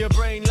up in your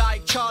brain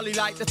like Charlie,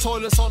 like the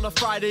toilets on a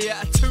Friday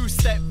at a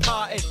two-step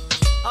party.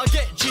 I'll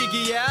get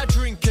jiggy, yeah, I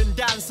drink and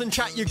dance and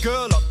chat your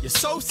girl up. You're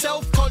so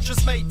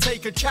self-conscious, mate,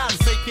 take a chance.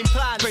 Making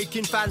plans,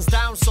 breaking fans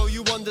down so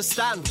you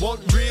understand.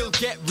 Want real,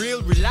 get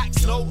real,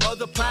 relax, no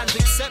other plans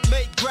except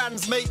make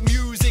grands, make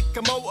music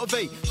and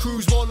motivate.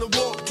 Crews wanna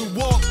walk the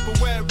walk, but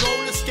wear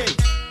roller skate.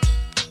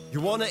 You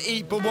wanna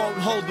eat but won't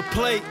hold the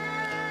plate.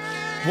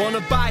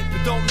 Wanna bite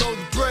but don't know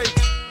the break.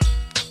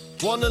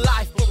 Want a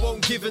life but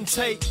won't give and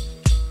take.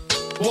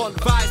 Want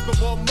vibes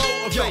but won't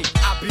motivate.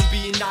 I've been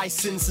being nice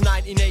since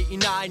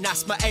 1989.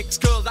 That's my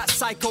ex-girl, that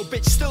psycho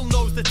bitch still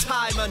knows the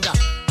time. And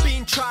I've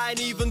been trying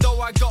even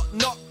though I got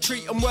knocked.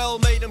 Treat them well,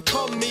 made them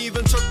come,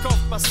 even took off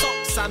my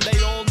socks. And they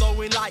all know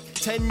in like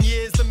 10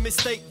 years the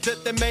mistake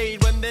that they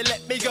made when they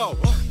let me go.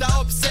 That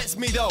upsets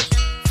me though.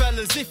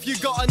 Fellas, if you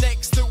got an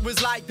ex that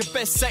was like the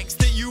best sex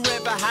that you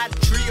ever had,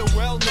 treat her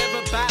well,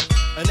 never bad.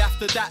 And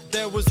after that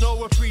there was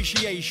no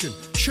appreciation.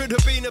 Should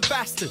have been a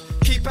bastard,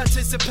 keep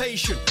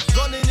anticipation.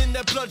 Running in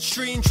their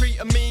bloodstream, treat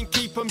them mean,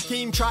 keep them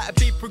keen. Try to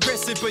be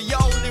progressive, but you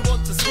only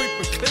want to sweep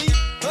and clean,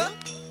 huh?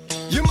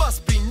 You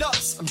must be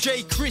nuts, I'm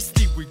Jay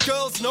Christie with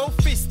girls, no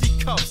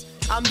fisticuffs.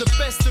 I'm the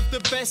best of the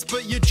best,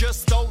 but you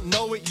just don't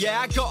know it. Yeah,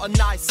 I got a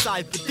nice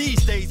side, but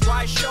these days,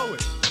 why show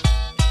it?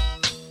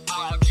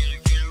 I'll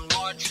give you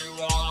what you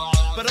want,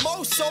 but I'm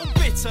oh so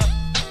bitter.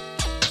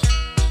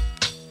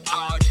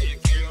 I'll give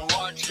you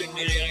what you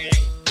need.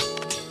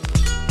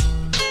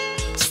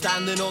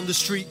 Standing on the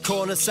street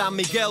corner, San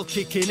Miguel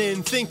kicking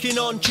in, thinking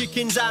on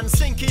chickens and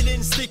sinking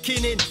in,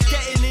 sticking in,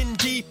 getting in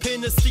deep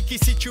in a sticky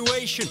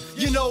situation.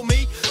 You know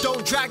me,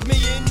 don't drag me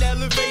in.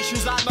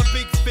 Elevations like my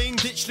big thing.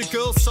 Ditch the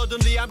girl,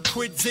 suddenly I'm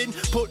quids in.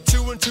 Put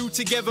 2 and 2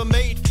 together,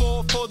 made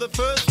 4 for the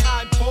first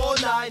time.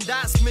 4-9,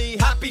 that's me.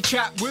 Happy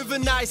chap with a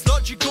nice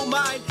logical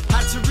mind.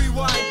 Had to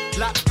rewind,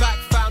 lap back,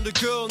 found a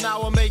girl.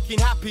 Now I'm making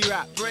happy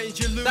rap.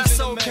 That's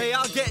okay,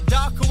 I'll get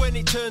darker when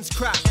it turns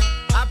crap.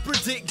 I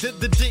predict that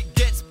the dick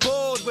gets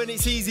bored when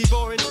it's easy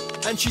boring,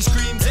 and she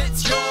screams,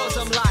 it's yours.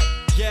 I'm like,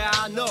 yeah,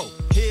 I know,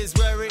 here's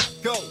where it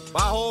go.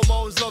 My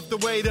hormones love the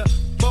way the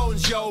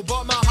bones, yo,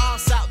 but my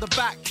heart's out the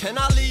back. Can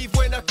I leave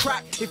when I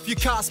crack? If you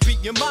can't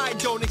speak your mind,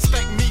 don't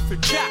expect me for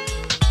jack.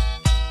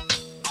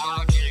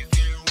 I'll give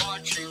you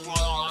what you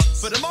want,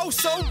 but I'm oh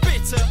so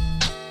bitter.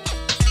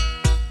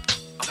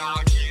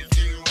 I'll give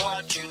you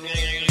what you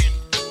need.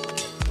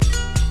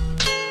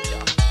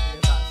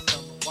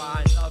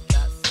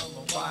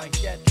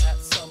 Get that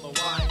summer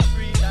wine,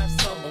 breathe that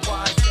summer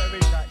wine,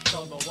 cherish that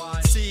summer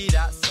wine, see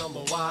that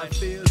summer wine,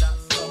 feel that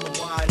summer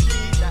wine,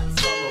 need that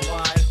summer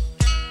wine.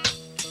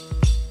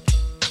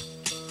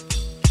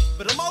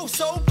 But I'm oh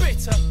so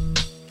bitter.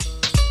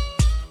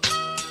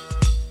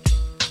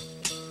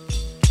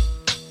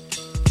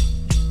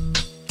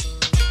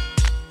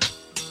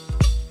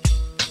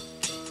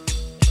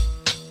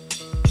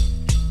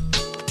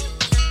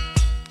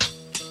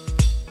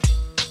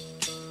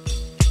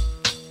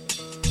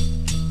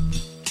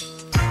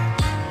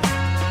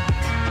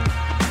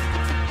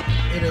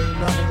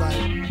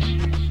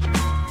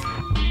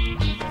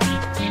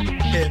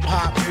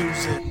 Hip-hop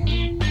music.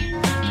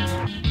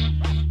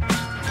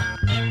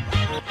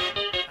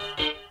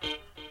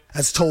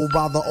 As told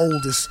by the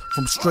oldest,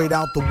 from straight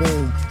out the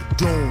womb,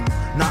 doom,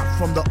 not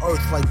from the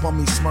earth like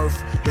Bummy Smurf.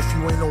 If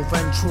you ain't no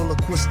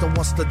ventriloquist, then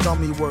what's the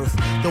dummy worth?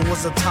 There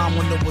was a time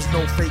when there was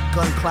no fake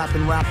gun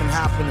clapping, rapping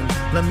happening.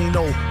 Let me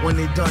know when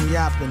they done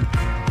yapping.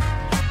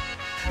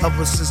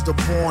 Ever since the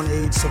born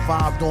age,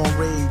 survived on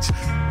rage.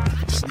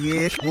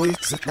 Yeah, boys,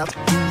 got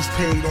dues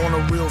paid on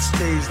a real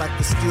stage like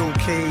the steel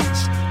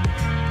cage.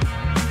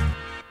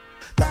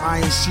 The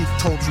Iron Sheik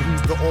told you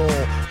who's the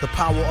all. The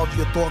power of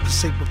your thought can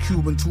shape a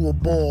cube into a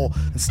ball.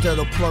 Instead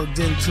of plugged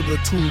into the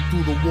tube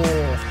through the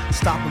wall.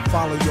 Stop and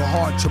follow your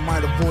heart, you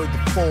might avoid the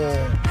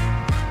fall.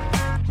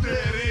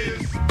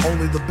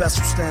 Only the best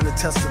will stand the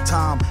test of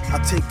time. I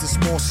take this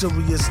more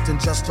serious than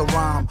just a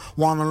rhyme.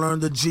 Wanna learn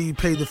the G,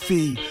 pay the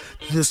fee.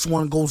 This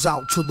one goes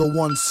out to the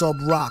one sub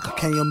rock,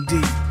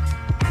 KMD.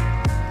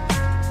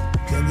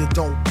 Then you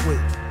don't quit.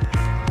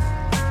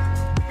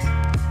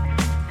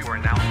 You are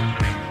now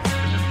listening to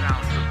the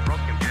sounds of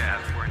broken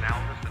jazz. You are now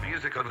listening to the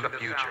music of the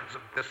future.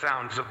 The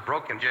sounds of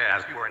broken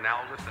jazz. You are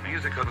now listening to the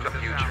music of the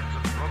future.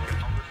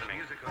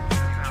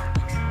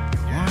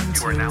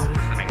 You are now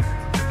listening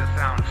to the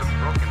sounds of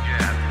broken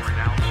jazz. You are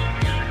now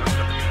listening to the music of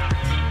the future.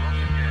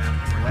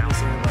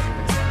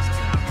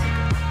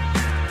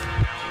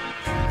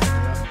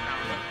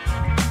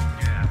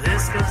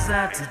 This goes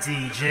out to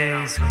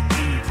DJs,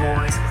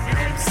 E-boys, and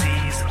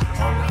MCs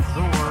all over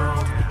the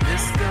world.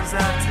 This goes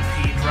out to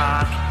Pete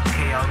Rock,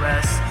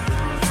 KRS, the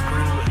Roots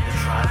Crew, and the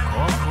Tribe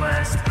Called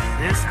Quest.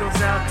 This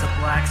goes out to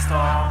Black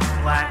Star,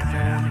 Black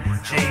Moon,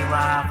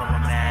 J-Live,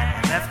 Man,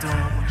 and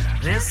F-Doom.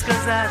 This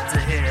goes out to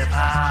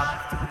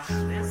hip-hop.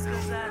 This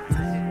goes out to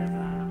hip-hop.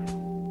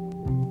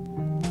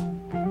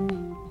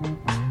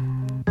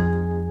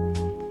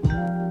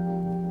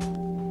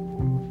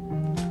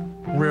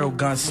 Real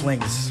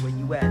gunslingers. Where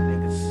you at,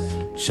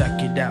 niggas?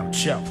 Check it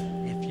out, yo.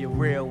 If you're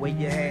real, wave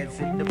your hands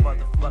in the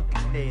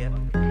motherfucking air.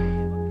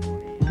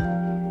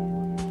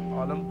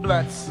 All them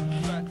blunts.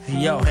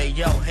 Yo, hey,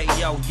 yo, hey,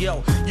 yo,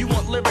 yo. You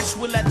want lyrics?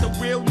 We'll let the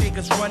real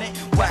niggas run it.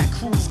 Whack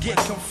crews get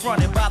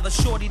confronted by the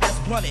shorty that's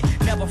blunted,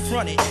 never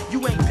fronted.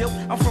 You ain't built,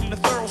 I'm from the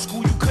thorough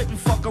school. You couldn't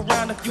fuck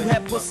around if you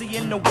had pussy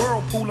in the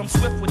whirlpool. I'm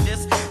swift with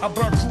this. I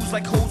burn crews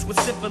like hoes with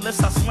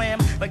syphilis. I slam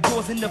like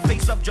doors in the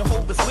face of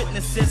Jehovah's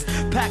Witnesses.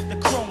 Pack the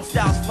chrome,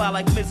 styles fly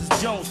like Mrs.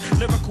 Jones.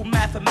 Lyrical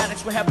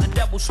mathematics will have the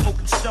devil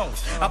smoking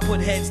stones. I put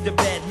heads to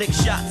bed, lick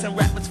shots and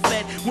rappers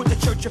fled. Went to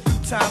church a few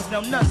times,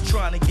 now none's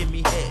trying to give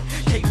me head.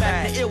 Came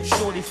back the ill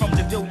shorty from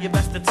the Ville, you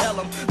best to tell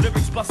him.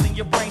 Lyrics busting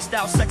your brain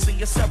style, sexing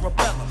your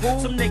cerebellum.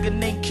 Some nigga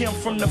named Kim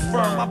from the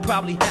firm, I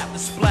probably have to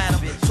splat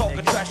him.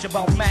 Talking trash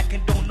about Mac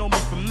and don't know me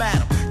from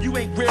Madam. You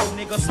ain't real,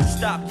 nigga, so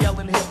stop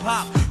yelling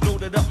hip-hop.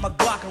 Loaded up my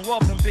Glock and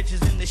robbed them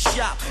bitches in the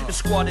shop. The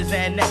squad is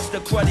annexed, the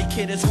cruddy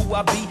kid is who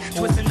I be.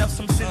 Twisting up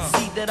some sin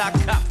seed that I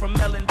cop from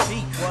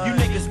L&P. You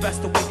niggas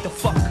best to wake the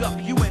fuck up,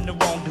 you in the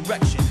wrong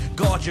direction.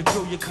 Guard your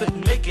crew, you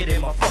couldn't make it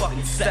in my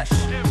fucking section.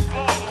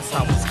 That's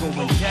how it's going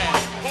down.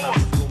 That's how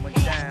it's going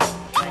down.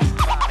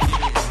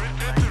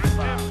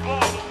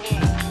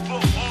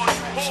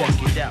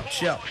 Check it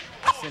out, yo.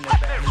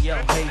 Yo,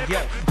 hey, yo.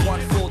 One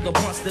for the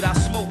blunts that I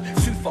smoke,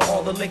 two for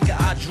all the liquor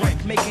I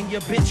drink. Making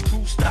your bitch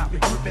crew stop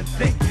and grip and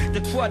think.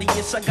 The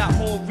cruddiest, I got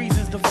more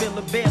reasons to feel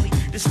a belly.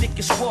 To stick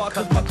your squad,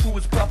 cause my crew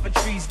is puffin'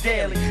 trees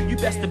daily. You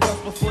best to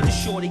bust before the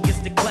shorty gets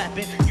to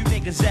clapping. You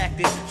niggas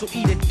acting, so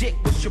eat a dick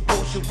with your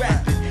bullshit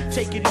rapping.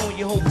 Take it on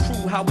your whole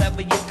crew,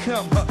 however you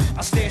come.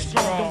 I stand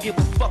strong, don't give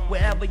a fuck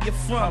wherever you're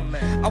from.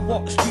 I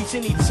walk the streets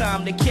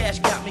anytime, the cash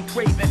got me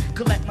craving.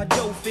 Collect my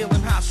dough,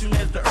 feeling hot soon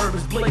as the herb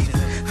is blazing.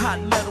 Hot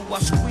metal, I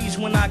squeeze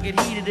when I get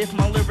heated. If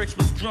my lyrics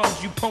was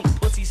drums, you punk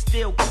pussy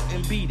still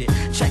couldn't beat it.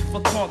 Check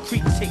for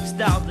concrete, take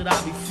styles that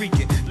I be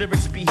freaking.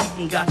 Lyrics be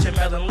heating, got your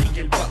melon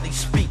leaking, but they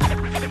speak.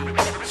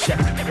 Check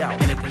it out,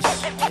 niggas.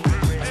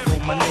 That's for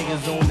my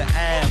niggas on the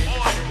app.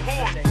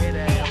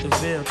 The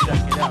Ville,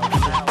 check it out.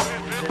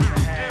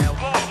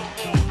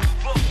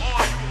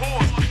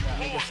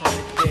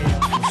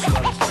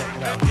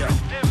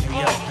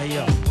 Hey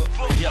yo,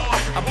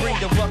 I bring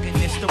the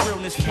ruggedness, the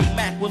realness.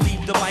 K-Mac will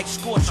leave the mic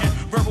scorching.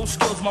 Verbal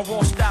skills, my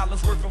raw style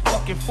is worth a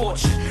fucking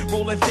fortune.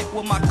 Rolling thick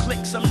with my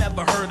clicks, I'm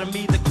never heard of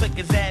me. The click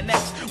is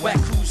annexed.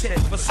 Whack crews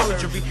heading for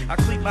surgery. I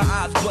clean my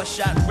eyes,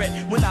 bloodshot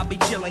red when I be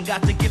chilling.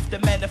 Got the gift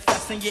of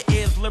manifesting your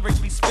ears. Lyrics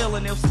be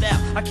spilling, ill snap.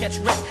 I catch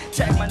rap,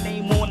 tag my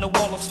name on the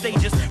wall of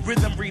stages.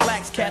 Rhythm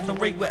relax,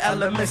 category with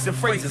elements and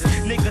phrases.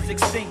 Niggas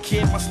extinct,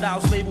 kid. My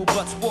style's labeled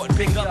blood sport.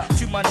 Big up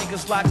to my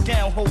niggas locked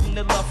down, holding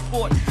the love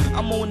fort.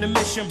 I'm on the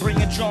mission,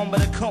 bringing drama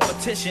to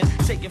competition.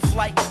 Taking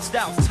flight,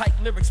 styles tight,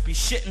 lyrics be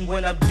shitting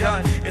when I'm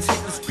done. It's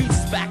hitting the streets,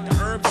 back to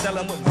herbs,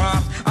 selling with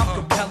rhymes. I'm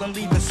compelling,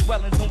 leaving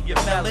swellings on your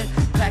melon.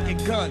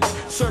 Packing guns,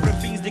 serving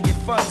fiends to get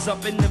funds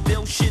up in the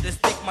Ville. Shit is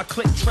thick, my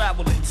click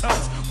travel in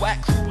tons.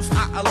 Whack crews,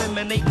 I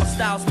eliminate, my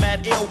style's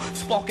mad ill.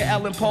 Spark a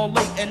Ellen Paul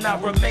late, and I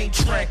remain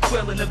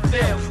tranquil in the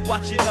Ville.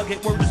 Watch your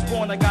nugget, word is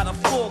born, I got a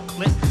full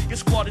clip. Your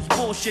squad is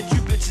bullshit, you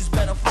bitches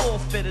better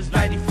forfeit. It's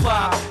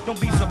 95, don't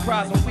be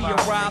surprised when we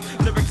arrive.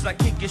 Lyrics I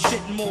kick your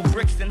shit and more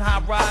bricks than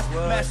high rise.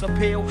 Mass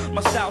appeal,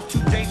 my style's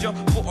too dangerous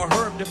for a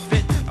herb to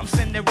fit. I'm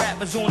sending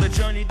rappers on a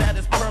journey that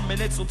is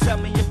permanent, so tell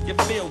me if you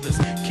feel this.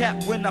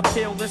 Cap when I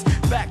peel this,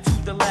 back to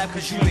the lab,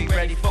 cause you ain't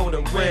ready for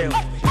the real.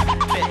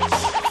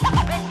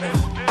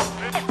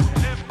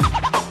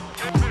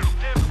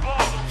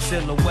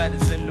 Silhouette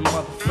is in the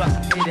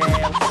motherfucking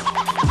house.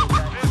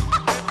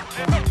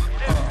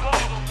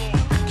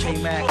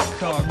 K-Mac,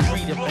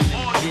 concrete up in the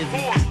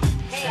dizzy.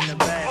 In the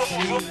back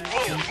seat,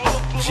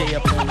 J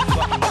up on the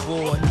fucking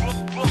board.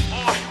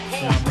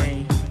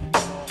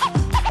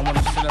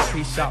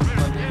 Peace out.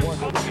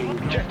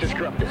 Just as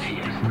corrupt as he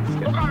is.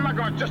 Look, I'm not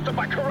going to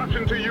justify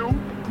corruption to you.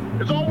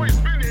 It's always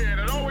been here and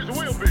it always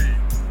will be.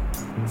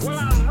 Well,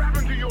 I'm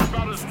rapping to you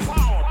about his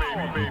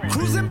power, baby.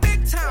 Cruising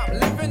big time,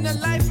 living the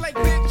life like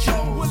Big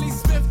Joe. Willie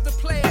Smith, the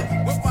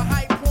player, with a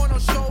hype porno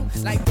show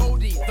like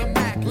Goldie, the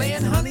Mac.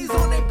 Laying honeys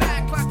on their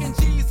back, clocking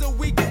G's a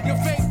week. Your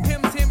fake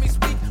pimps hear me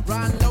speak,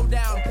 riding low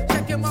down.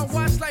 Checking my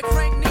watch like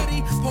Frank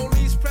Nitty.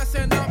 Police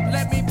pressing up,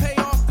 let me pay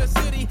off the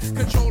city.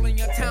 Controlling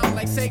your town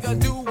like Sega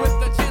do with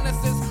the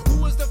Genesis.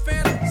 Who was the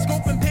phantom?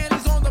 Scoping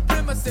panties on the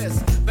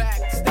premises.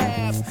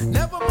 Backstab,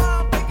 never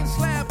mind, bacon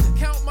slab.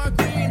 Count my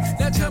green,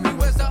 now tell me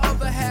where's the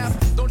other half.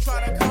 Don't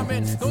try to come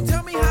in, don't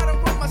tell me how to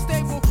run my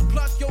stable.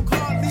 Pluck your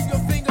card, leave your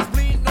fingers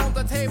bleeding on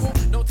the table.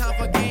 No time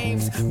for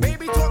games,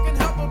 baby talking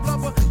hubba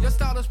blubber. Your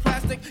style is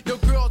plastic, your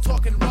girl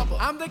talking rubber.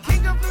 I'm the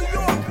king of New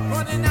York,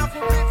 running out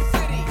for Rip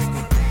City.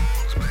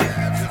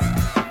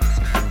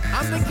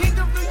 I'm the king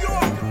of New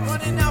York,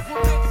 running out for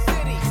Rip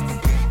City.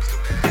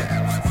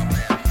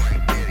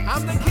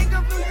 I'm the king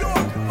of New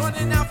York,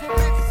 running out for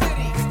Rip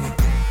City.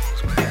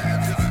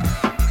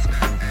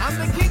 I'm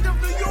the king of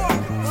New York,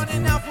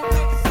 running out for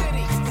Rip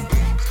City.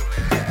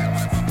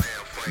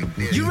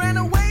 You ran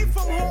away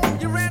from home,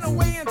 you ran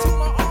away into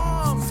my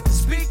arms.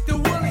 Speak to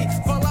Willie,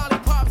 for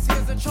lollipops,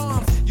 here's the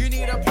charms. You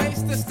need a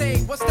place to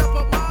stay, well step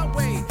up my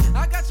way.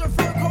 I got your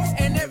fur coat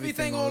and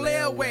everything on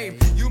layaway.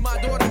 You my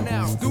daughter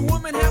now, the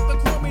woman have to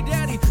call me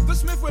daddy. The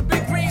Smith with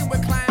big green,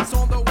 with clients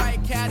on the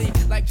white caddy.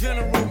 Like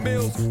General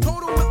Mills,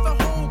 total with the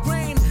whole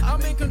grain.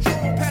 I'm in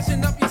control,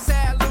 passing up your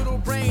sad little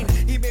brain.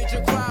 He made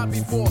you cry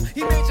before,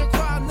 he made you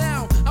cry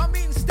now. I'm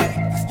eating steak,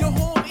 you're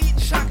home eating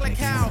chocolate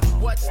cow.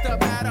 What's the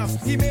matter?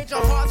 He made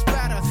your heart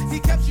splatter. He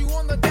kept you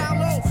on the down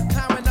low,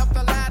 climbing up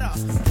the ladder.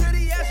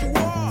 Pretty as you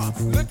are,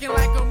 looking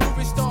like a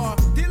movie star.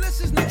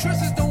 Delicious,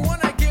 nutritious, don't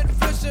wanna get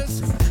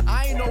vicious.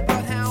 I ain't no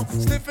bloodhound,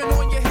 sniffing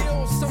on your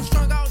heels. Some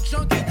strung out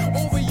junkie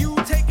over you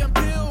taking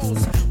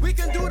pills. We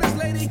can do this,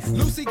 lady.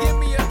 Lucy, give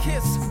me a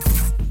kiss.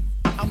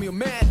 I'm your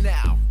man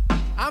now.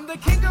 I'm the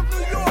king of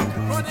New York,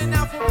 running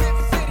out for Rip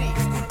City.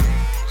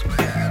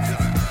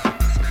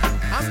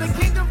 I'm the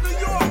king of New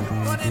York,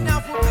 running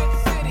out for Rip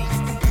City.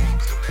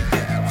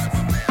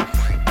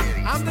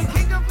 I'm the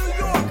king of New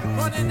York,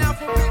 running out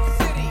for Rip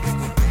City.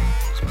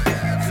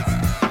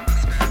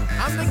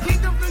 I'm the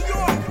king of New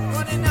York,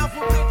 running out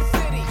for Rip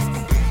City.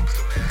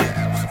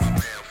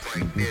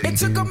 It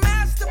took a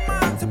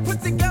mastermind to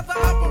put together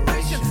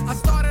operation. I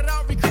started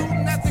out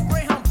recruiting at the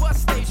Greyhound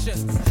bus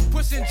station.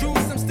 Pushing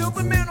juice, I'm still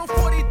the man on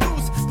 40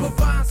 deuce.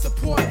 Provide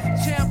support,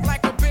 champ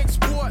like a big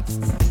sport.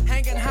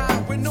 Hanging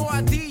high with no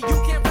ID,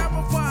 you can't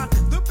verify.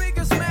 The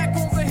biggest Mac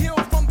on the hill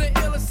from the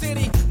iller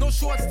city. No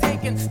shorts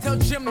taken, tell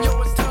Jim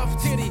yo it's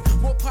tough titty.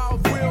 More power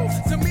of will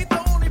to meet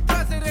the only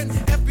president.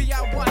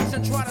 FBI watch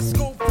and try to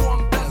scope for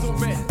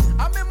embezzlement.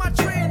 I'm in my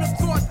train of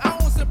thought, I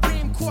own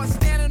Supreme Court.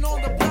 Standing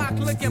on the block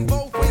looking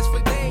both ways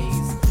for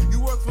days.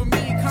 You work for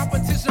me,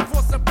 competition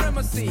for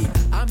supremacy.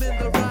 I'm in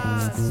the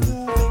ride,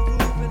 smooth and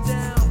grooving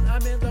down.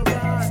 I'm in the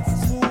ride,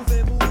 smooth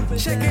and moving.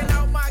 Checking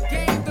out my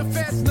game, the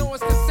feds know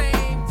it's the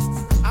same.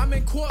 I'm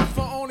in court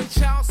for only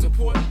child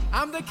support.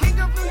 I'm the king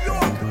of New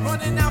York,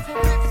 running out for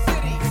Rip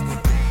City.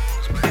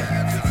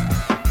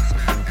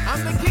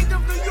 I'm the king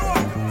of New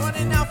York,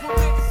 running out for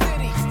Rip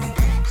City.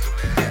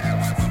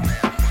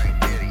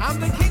 I'm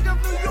the king of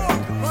New York,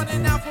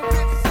 running out for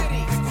Rip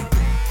City.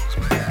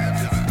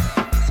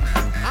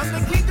 I'm the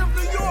king of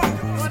New York,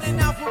 running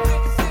out for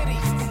Rip City.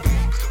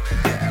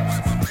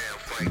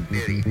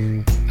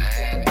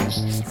 Man,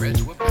 his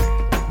threads were bad.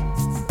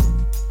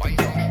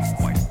 White on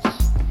whites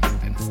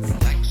and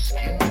black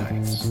skin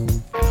tights and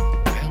a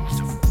belt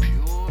of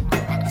pure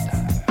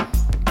crocodile.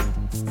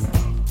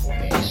 When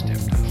he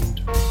stepped out,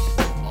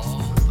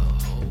 all the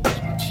hoes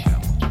would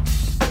shout.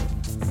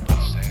 But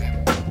Sam,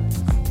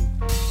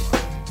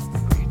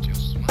 he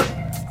just smiled.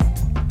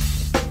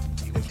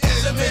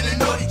 It's a minute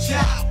naughty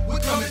child, we're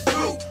coming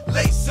through.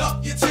 Lace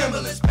up your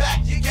Timberlands, back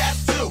your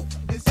gas too.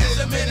 It's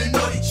a minute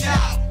naughty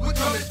child, we're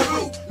coming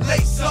through.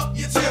 Lace up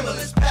your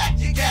Timberlands, back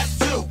your gas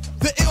too.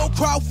 The ill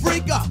crowd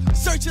freaker,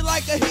 searching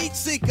like a heat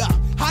seeker.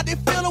 How they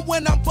feeling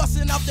when I'm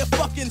busting out their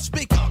fucking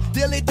speaker?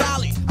 Dilly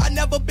dolly, I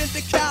never been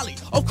to Cali.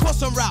 Of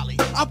course I'm rowdy.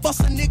 I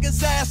bust a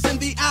nigga's ass in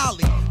the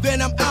alley.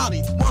 Then I'm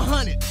outie,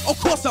 100. Of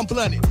course I'm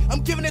blunted.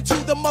 I'm giving it to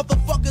the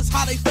motherfuckers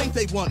how they think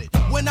they want it.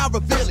 When I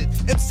reveal it,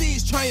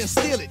 MCs try and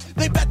steal it.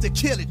 They better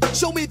kill it.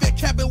 Show me their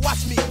cap and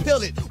watch me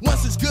pill it.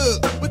 Once it's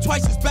good, but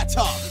twice is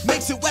better.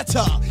 Makes it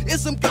wetter.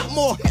 Ism got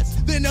more hits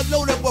than a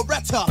loaded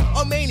Beretta.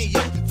 A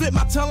maniac, flip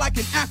my tongue like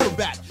an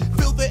acrobat.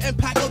 Feel the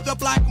impact of the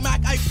black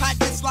Mac. I pack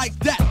it's like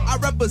that. I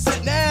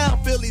represent now.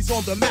 Philly's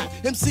on the map.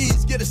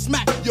 MCs get a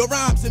smack. Your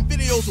rhymes and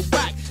videos are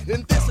whack.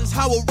 And this is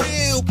how a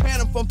real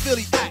cannon from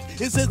Philly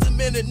act. It's a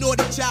minute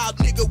naughty child,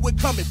 nigga, we're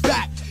coming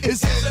back.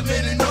 It's a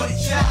minute naughty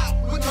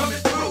child, we're coming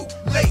through.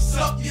 Lace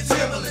up your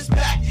Timberlands,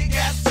 back your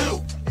gas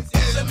too.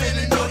 It's a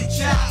minute naughty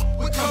child,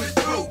 we're coming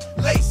through.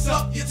 Lace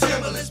up your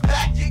Timberlands,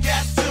 back your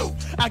gas too.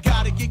 I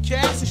gotta get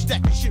cash and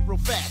stack the shit real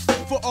fast.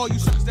 For all you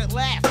suckers that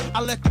laugh,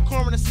 I let the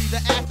coroner see the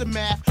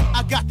aftermath.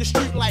 I got the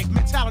street life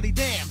mentality,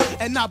 damn.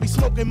 And I'll be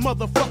smoking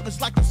motherfuckers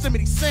like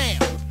Yosemite Sam.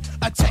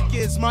 A tech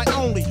is my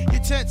only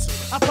utensil.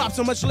 I pop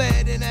so much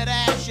lead in that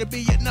ass, you'll be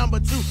your number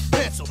 2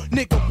 pencil.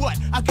 Nigga, what?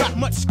 I got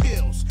much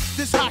skills.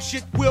 This hot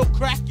shit will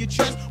crack your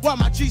chest while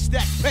my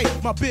G-Stack pay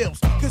my bills.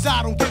 Cause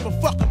I don't give a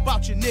fuck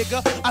about you,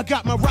 nigga. I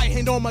got my right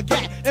hand on my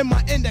gat and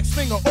my index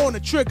finger on the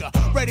trigger.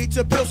 Ready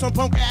to build some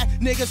punk ass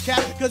niggas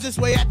cap. Cause it's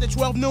way after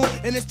 12 noon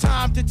and it's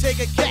time to take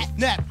a cat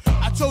nap.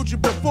 I told you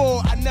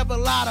before, I never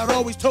lied, I'd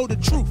always told the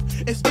truth.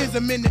 It's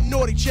Ism and the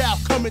Naughty Child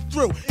coming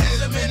through.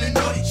 Ism and the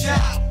Naughty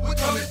Child, we're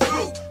coming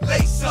through.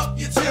 Lace up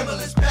your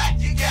Timberlands, back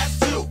your gas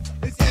too.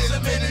 It's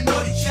Ism and the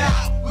Naughty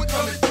Child, we're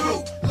coming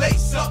through.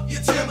 Lace up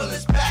your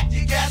Timberlands, back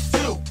your gas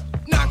too.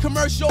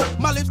 Non-commercial,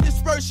 my lips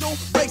dispersal,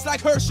 breaks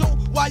like Herschel.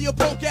 While your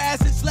punk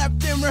ass is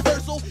slept in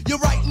rehearsal, you're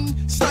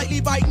writing, slightly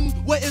biting.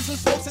 Where isn't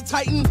supposed to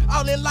tighten?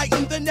 I'll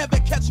enlighten, they never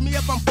catch me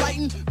if I'm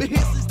fighting. But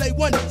here since day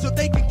one, so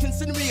they can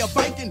consider me a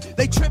Viking.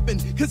 They tripping,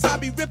 cause I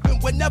be ripping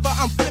whenever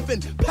I'm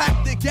flipping.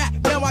 Pack the gap,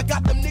 now I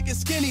got them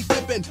niggas skinny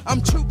dipping.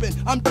 I'm trooping,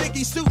 I'm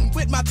diggy suiting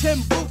with my Tim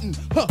bootin'.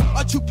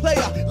 A true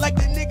player, like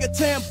the nigga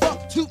Tam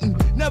Buck tootin'.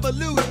 Never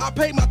lose, I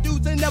pay my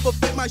dues and never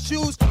fit my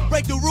shoes.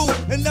 Break the rules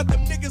and let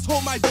them niggas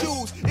hold my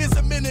jewels.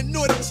 Ism and the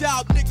Naughty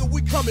Child, nigga,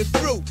 we coming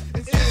through.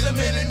 Ism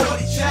and the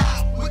Naughty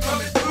Child, we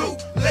coming through.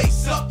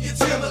 Lace up your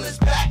Timberlands,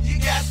 back your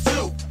gas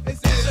too.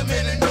 It's Ism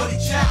and the Naughty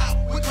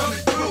Child, we coming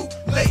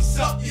through. Lace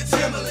up your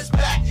Timberlands,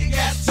 back your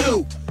gas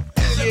too.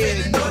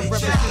 Yeah, nigga,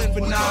 representing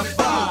for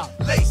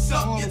 9-5. Lace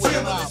up your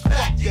Timberlands,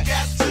 back your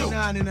gas too.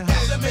 9 in the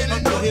house, up the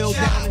hill,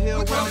 down the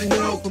hill, round the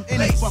hill, from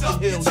any fucking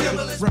hill,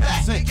 nigga,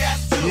 represent.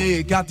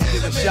 Yeah, got to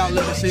give a shout,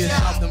 let us hear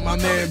something. My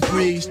man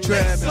Breeze,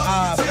 Trev, and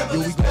I. Yo,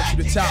 we going to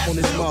the top on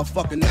this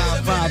motherfucking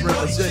 9-5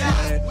 representing,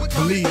 man.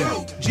 Believe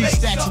that.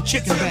 G-Stacks and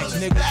chicken backs,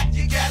 nigga. Back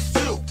your gas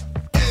too.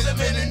 Ism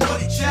and the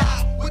Naughty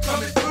Child, we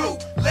coming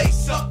through.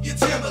 Lace up your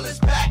Timberlands,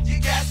 back your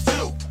gas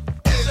too.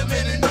 Ism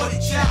and the Naughty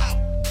Child.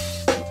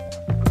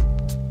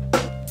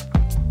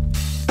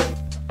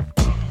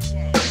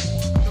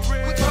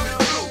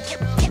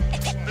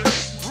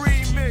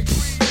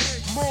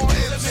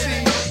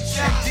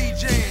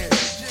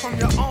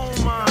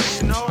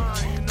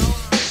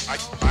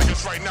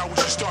 Right now, we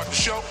should start the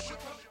show.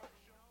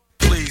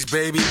 Please,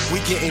 baby, we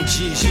getting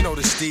G's, you know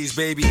the steez,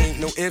 baby. Ain't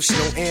no ifs,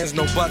 no ands,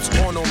 no buts,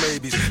 or no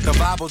maybes. The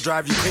Bible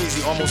drive you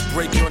crazy, almost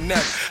break your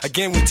neck.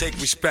 Again, we take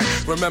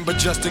respect. Remember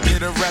just to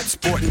get a rep,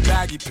 sporting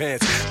baggy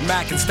pants.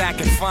 Mac and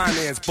stacking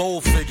finance,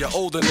 bold figure,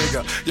 older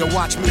nigga. Yo,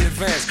 watch me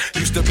advance.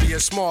 Used to be a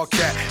small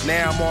cat,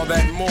 now I'm all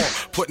that and more.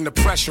 Putting the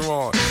pressure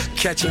on,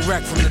 catching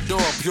wreck from the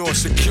door, pure,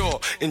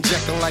 secure.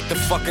 Injecting like the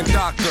fucking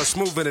doctor,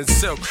 smoother than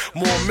silk.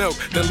 More milk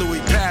than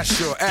Louis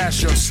Pasteur.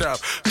 Ask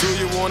yourself, do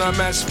you wanna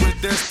mess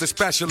with this? The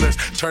specialist.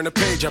 Turn the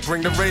page, I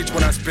bring the rage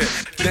when I spit.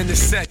 Then the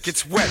set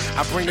gets wet,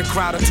 I bring the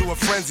crowd into a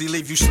frenzy.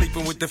 Leave you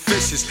sleeping with the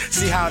fishes.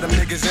 See how them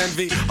niggas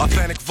envy?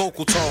 Authentic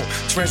vocal tone,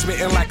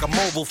 transmitting like a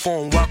mobile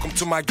phone. Welcome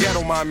to my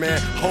ghetto, my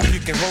man. Hope you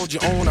can hold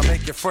your own. I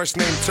make your first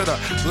name to the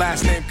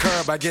last name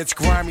curb. I get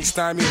grimy,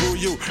 stymie, who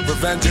you?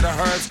 Revenge of the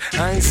Herbs?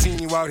 I ain't seen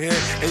you out here,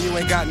 and you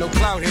ain't got no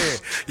clout here.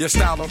 Your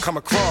style don't come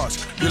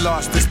across. You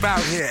lost this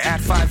bout here.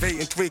 At 5'8"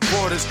 and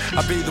 3/4,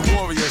 I be the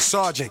warrior,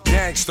 sergeant,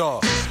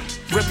 gangstar.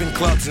 Ripping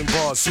clubs and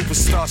bars,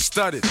 superstar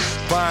studded.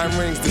 Buying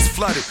rings that's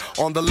flooded.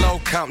 On the low,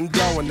 counting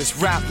dough in this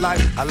rap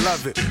life. I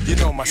love it. You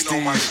know my style.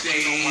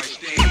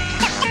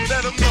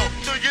 Let them know,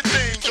 do your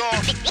thing,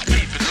 dog.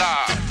 Keep it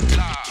live.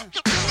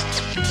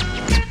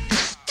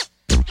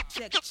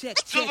 Check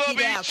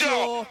it out,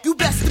 y'all. You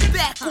best to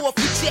back off,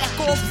 you jack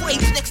off,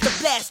 rage next to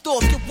blast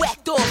off, get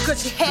whacked off,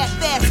 cause your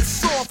half-ass is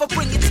soft. I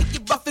bring it to you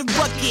rough and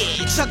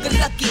rugged,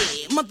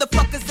 chugga-lucky.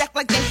 Motherfuckers act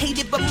like they hate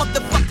it, but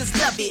motherfuckers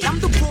love it. I'm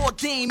the raw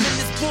dame in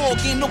this ball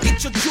game, don't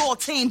get your jaw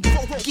tamed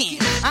broken.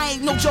 I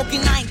ain't no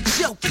joking, I ain't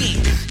joking.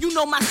 You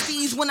know my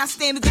steez when I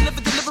stand to deliver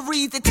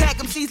deliveries. They tag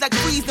them C's like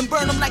freeze and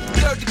burn them like the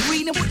 3rd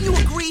degree. Now wouldn't you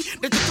agree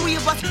that the 3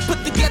 of us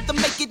put together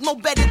make it more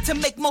better to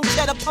make more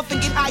cheddar, puff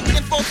and get higher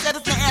than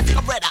falsettos and ask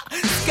Coretta.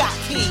 Scott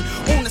King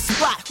on the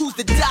spot, who's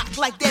the doc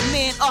like that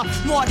man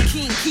Martin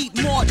King, keep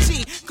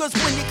Martin. Cause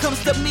when it comes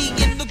to me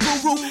and the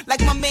guru,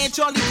 like my man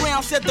Charlie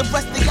Brown said, the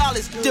rest of y'all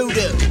is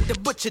doo-doo. The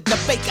butcher, the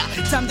baker,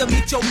 time to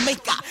meet your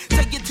maker.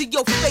 Tell you to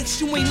your face,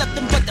 you ain't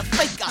nothing but the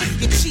faker.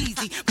 You're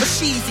cheesy, but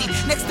cheesy,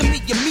 next to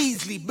me you're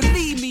measly.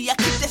 Believe me, I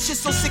keep that shit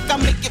so sick I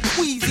make it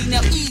queasy.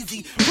 Now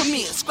easy, come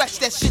here, scratch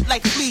that shit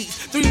like fleas.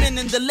 3 men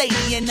and the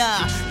lady and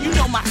you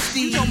know my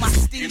steez. You know my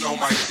steez. You know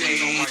my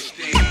steez.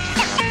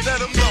 Let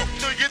them know,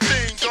 do your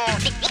thing, dog.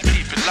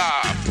 Keep it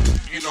live.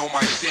 You know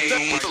my steez.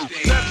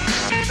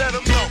 Let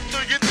them know, do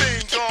your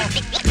thing, dog.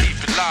 Keep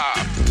it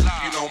live.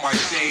 You know my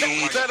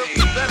steez. Let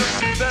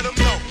them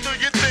know, do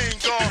your thing,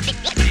 dog.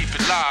 Keep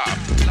it live.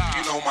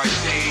 You know my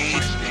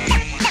steez.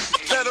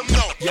 Let them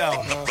know. Yo,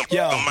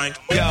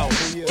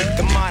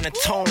 the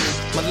monotone,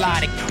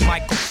 melodic,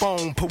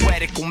 microphone,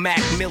 poetical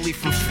Mac Millie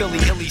from Philly,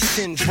 illy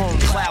syndrome,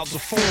 clouds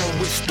of form,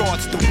 which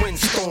starts the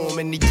windstorm,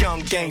 and the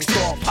young gangster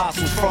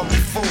apostle from the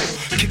full.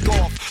 Kick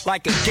off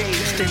like a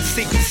gauge, then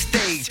seek the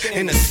stage,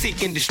 in a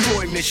seek and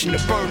destroy mission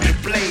to burn the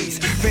blaze,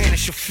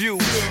 vanish a few,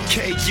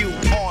 K-U-R-U-P-T-R-A-G-E,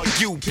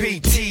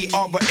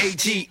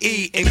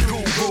 and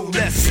guru,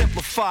 let's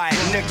simplify it,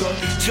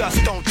 nigga,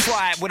 just don't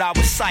try it with our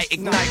sight,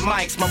 ignite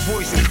mics, my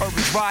voice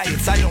encourage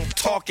riots, I don't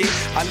talk it,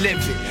 I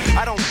live it,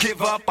 I don't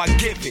give up, I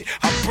give it,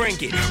 I bring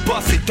it,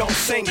 bust it, don't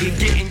sing it,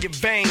 get in your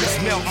veins,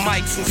 melt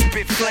mics and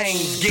spit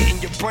flames, get in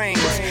your brains,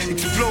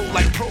 explode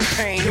like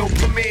propane, yo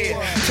premiere,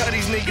 tell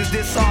these niggas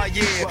this our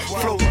year,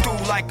 flow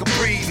through like a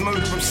breeze,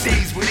 murder from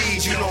seas with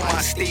ease, you know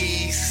my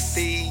steez.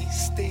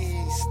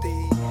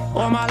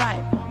 All my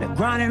life, been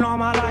grinding all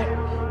my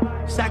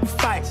life,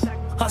 sacrifice,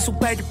 hustle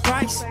paid the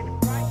price,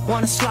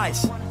 want a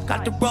slice,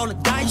 got to roll the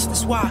dice,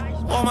 that's why,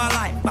 all my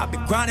life, I've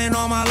been grinding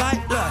all my life,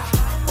 look,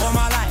 all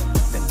my life,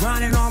 been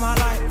grinding all my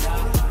life,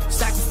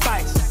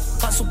 sacrifice,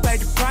 hustle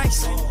paid the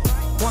price,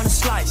 want a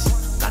slice,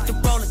 got to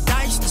roll the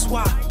dice, that's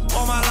why,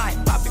 all my life,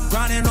 I've been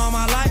grinding all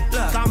my life,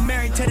 look, I'm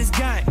married to this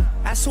game,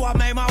 that's who I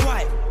made my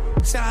wife,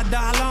 said I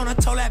die alone, I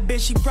told that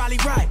bitch she probably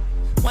right,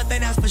 one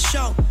thing that's for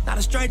sure, not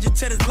a stranger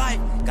to this life,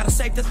 got a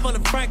safe that's full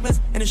of Franklins,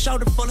 and a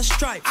shoulder full of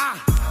stripes,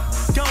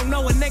 don't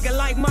know a nigga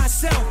like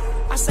myself,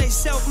 I say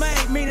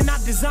self-made, meaning I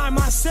design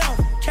myself,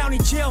 county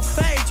jail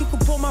fade, you can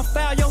pull my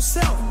foul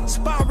yourself,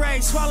 spot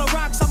raid, swallow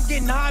rocks, I'm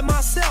getting high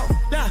myself,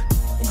 look,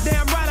 and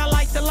damn right I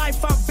like the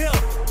life I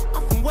built,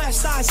 I'm from West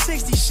Side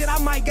 60, shit I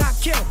might got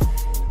killed,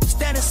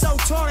 standing so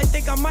tall they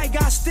think I might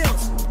got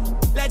stills,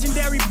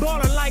 legendary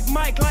baller like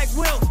Mike, like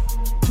Wilt,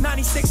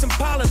 96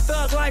 Impala,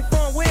 thug life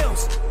on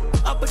wheels,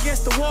 up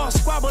against the wall,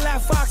 squabble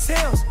at Fox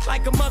Hills,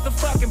 like a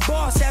motherfucking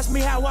boss, ask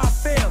me how I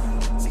feel,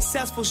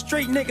 successful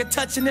street nigga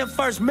touching them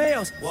first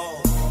meals,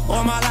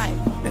 all my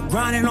life, been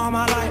grinding all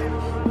my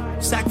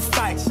life,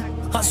 sacrifice,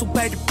 hustle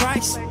paid the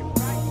price,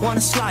 want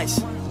a slice,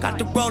 got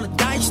to roll the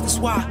dice, that's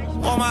why,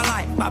 all my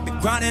life, I've been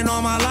grinding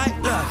all my life,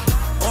 look,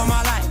 all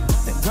my life,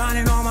 been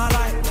grinding all my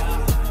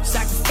life,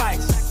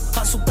 sacrifice,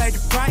 hustle paid the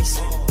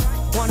price,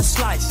 want a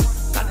slice,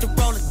 got to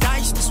roll the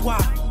dice, that's why,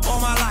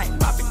 all my life,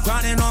 I've been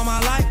grinding all my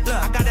life, look,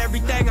 I got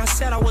everything I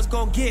said I was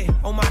gonna get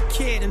on my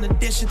kid, in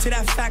addition to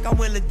that fact I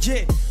went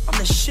legit, I'm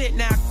the shit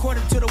now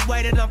according to the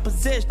way that I'm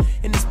positioned,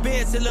 in this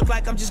biz it look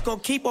like I'm just gonna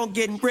keep on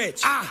getting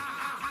rich,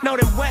 know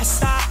them West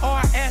Side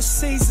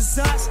RSCs is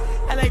us,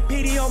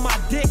 LAPD on my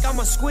dick,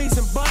 I'ma squeeze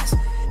and bust,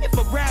 if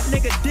a rap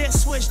nigga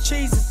diss, switch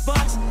cheese and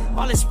bust,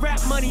 all this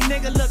rap money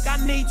nigga, look I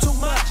need too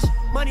much,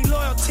 money,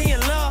 loyalty,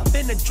 and love,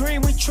 in the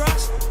dream we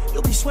trust,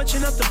 you'll be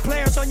switching up the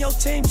players on your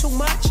team too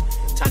much,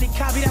 Tiny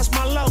Copy, that's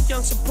my low,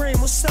 Young Supreme,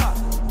 what's up?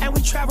 And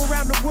we travel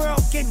around the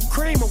world getting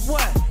cream or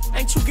what?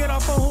 Ain't you get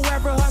off on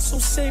whoever hustle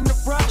seem to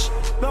rush?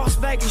 Las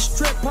Vegas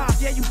strip pop,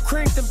 yeah, you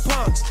creamed them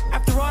punks.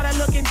 After all that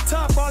looking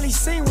tough, all he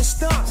seen was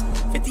stunts.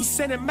 50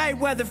 Cent and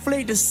Mayweather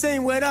flee the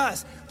scene with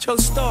us. True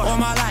story. All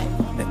my life,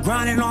 been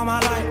grinding all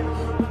my life.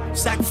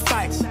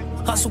 Sacrifice,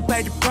 hustle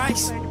paid the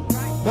price.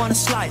 Want a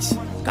slice,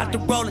 got to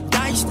roll the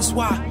dice, that's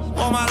why.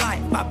 All my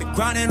life, I've been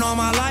grinding all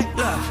my life.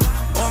 Look,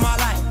 all my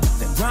life,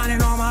 been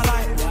grinding all my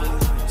life.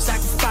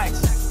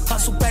 Sacrifice,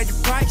 hustle paid the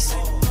price.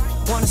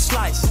 Want a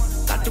slice,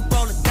 got to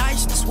roll the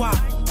dice, that's why.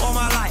 All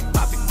my life,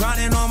 I've been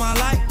grinding all my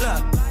life.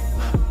 Look.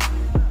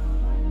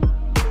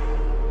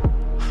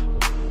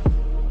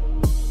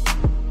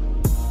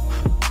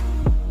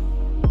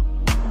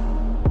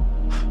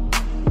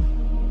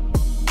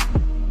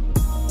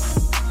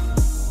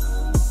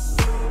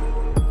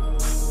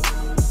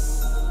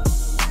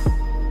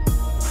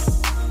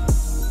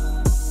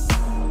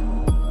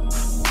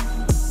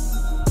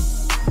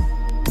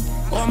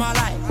 All my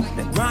life,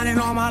 been grinding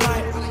all my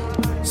life.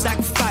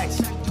 Sacrifice,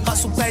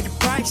 hustle paid the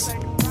price.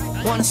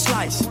 Want a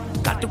slice,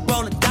 got to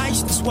roll the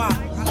dice, that's why.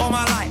 All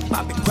my life,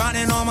 I've been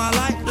grinding all my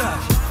life.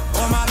 Look,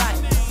 all my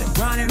life, been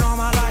grinding all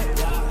my life.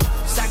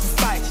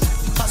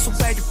 Sacrifice, hustle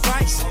paid the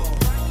price.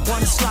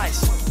 Want a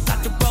slice,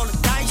 got to roll the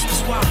dice,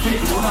 that's why.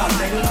 All my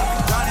life,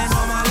 been grinding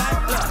all my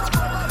life. Look.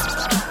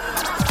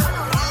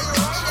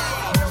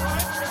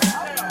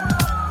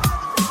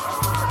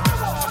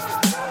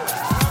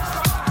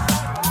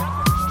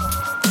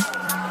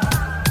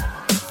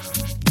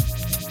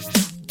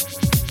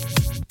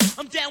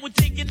 With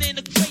digging in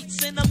the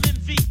crates and I'm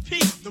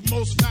MVP. The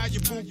most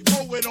valuable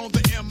poet on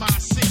the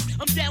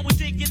MIC. I'm down with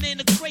digging in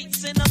the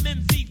crates and I'm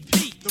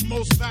MVP. The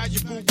most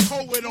valuable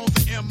poet on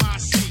the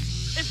MIC.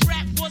 If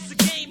rap was a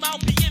game, I'll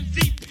be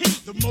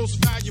MVP. The most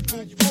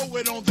valuable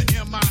poet on the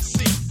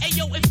MIC.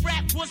 Ayo, if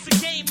rap was a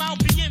game, I'll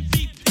be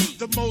MVP.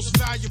 The most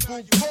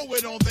valuable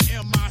poet on the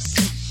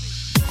MIC.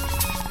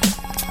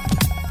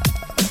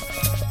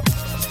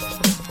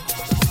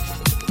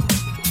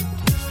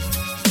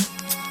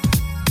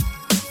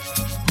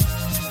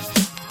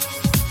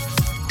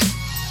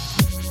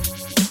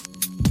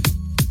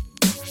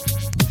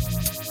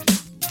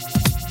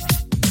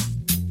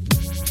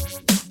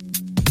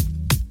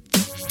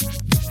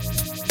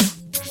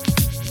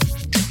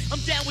 I'm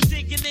down with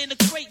digging in the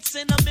crates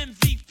and I'm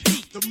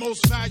MVP. The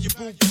most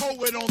valuable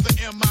poet on the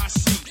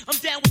MIC. I'm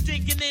down with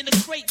digging in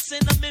the crates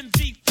and I'm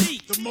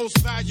MVP. The most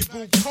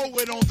valuable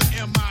poet on the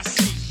MIC.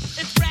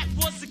 If rap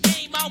was a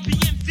game, I'll be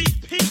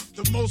MVP.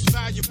 The most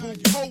valuable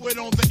poet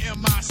on the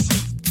MIC.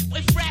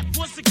 If rap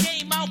was a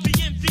game, I'll be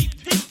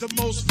MVP. The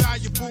most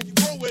valuable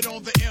poet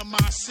on the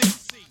MIC.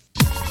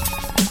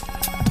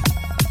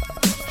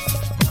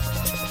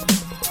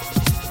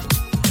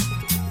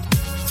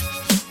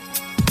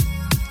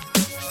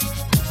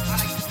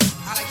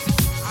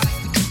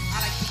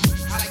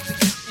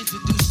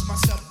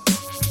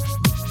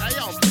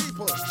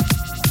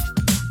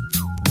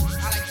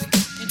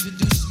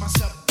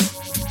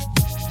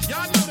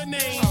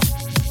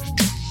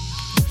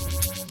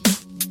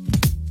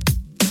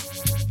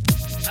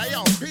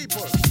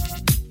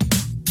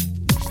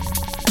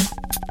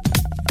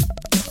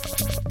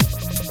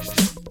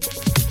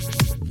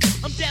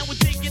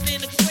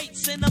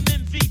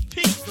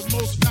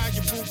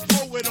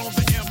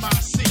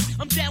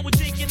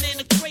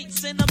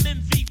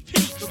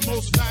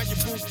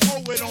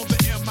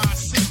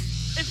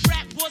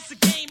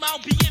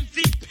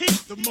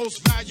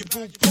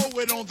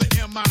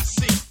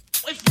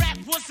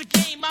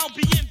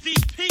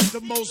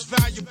 Most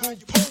valuable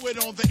poet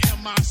on the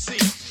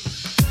MIC.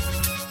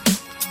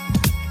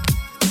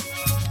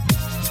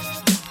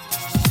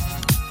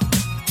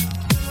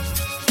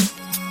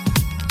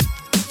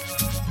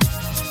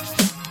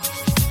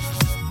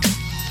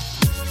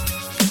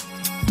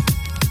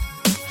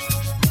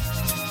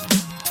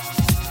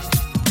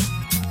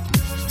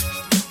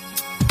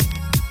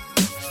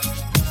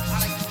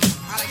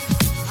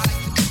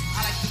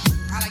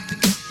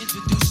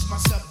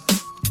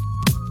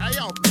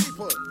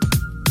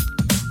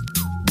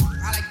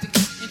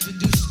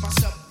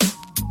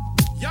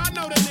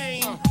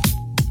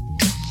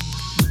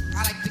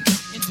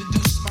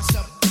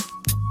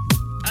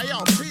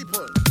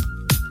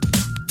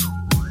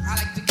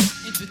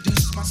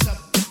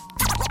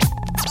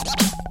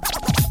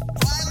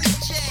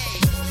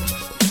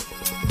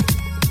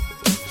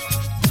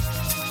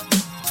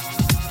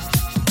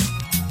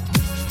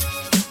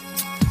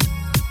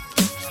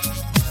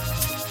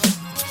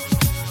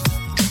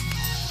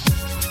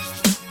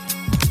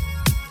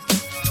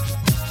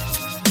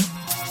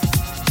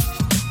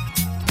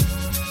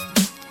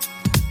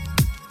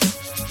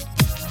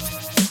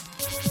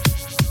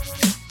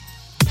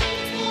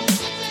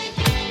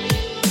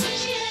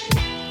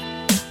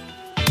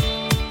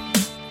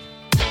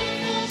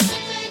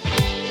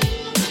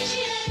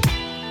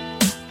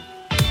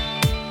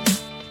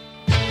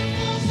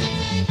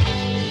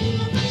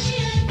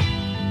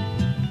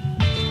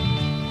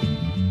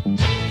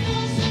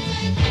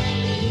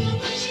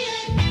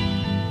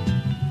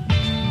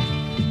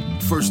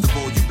 First of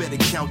all, you better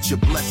count your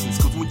blessings,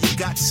 cause when you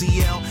got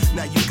CL,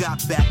 now you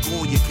got back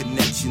all your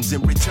connections.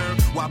 In return,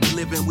 while we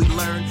live and we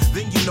learn,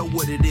 then you know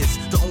what it is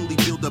to only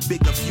build a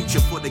bigger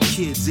future for the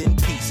kids in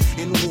peace,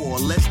 in war.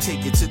 Let's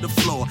take it to the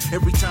floor.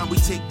 Every time we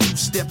take 2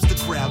 steps, the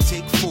crowd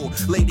take 4.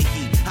 Lay the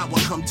heat, how I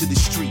come to the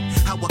street,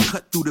 how I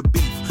cut through the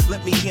beef.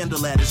 Let me handle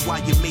that, is why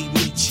you made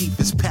me chief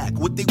as pack.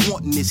 What they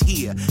wantin' is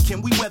here.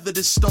 Can we weather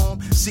the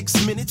storm?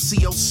 6 minutes,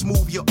 see how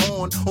smooth you're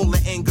on. All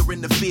the anger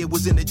and the fear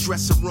was in the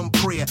dressing room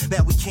prayer.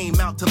 Now we came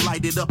out to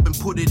light it up and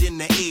put it in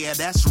the air.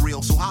 That's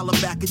real, so holler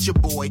back at your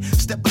boy.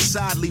 Step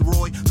aside,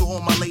 Leroy. To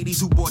all my ladies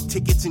who bought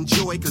tickets,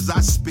 enjoy, cause I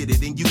spit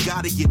it and you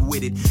gotta get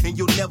with it, and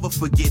you'll never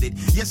forget it.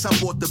 Yes, I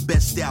bought the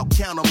best out,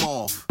 count them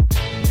off. To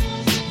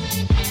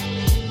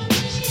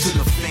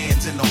the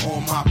fans and to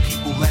all my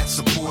people that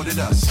supported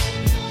us.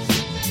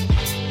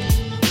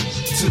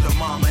 To the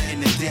mama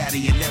and the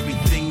daddy and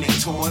everything they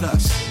taught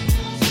us.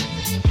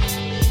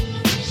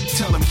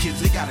 Tell them kids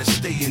they gotta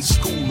stay in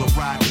school or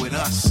ride with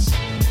us.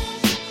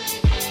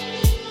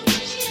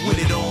 When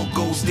it all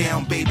goes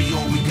down, baby,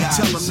 all we got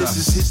Tell them this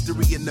is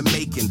history in the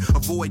making.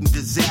 Avoiding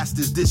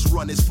disasters, this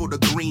run is for the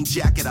green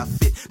jacket I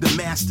fit. The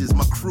masters,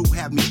 my crew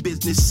have me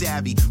business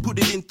savvy. Put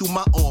it in through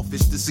my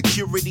office. The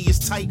security is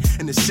tight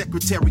and the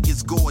secretary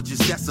is gorgeous.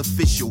 That's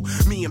official.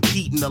 Me and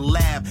Pete in the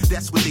lab,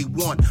 that's what they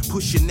want.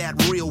 Pushing that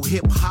real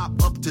hip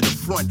hop up to the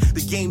front.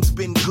 The game's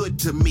been good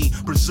to me.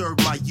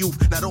 Preserved my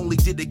youth. Not only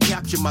did it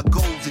capture my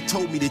goals, it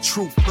told me the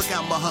truth. Look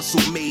how my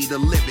hustle made a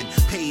living.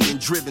 Paid and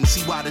driven.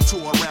 See why the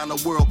tour around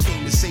the world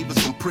came to save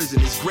us from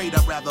prison. It's great,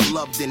 I'd rather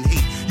love than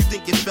hate. You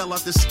think it fell out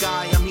the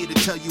sky? I'm here to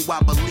tell you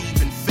I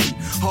believe in fate.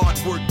 Hard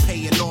work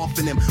paying off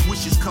and them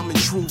wishes coming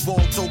true.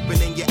 Vault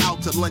open and you're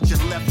out to lunch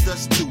and left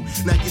us too.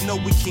 Now you know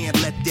we can't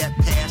let that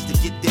pass. To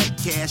get that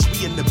cash,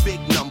 we in the big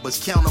numbers,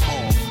 count them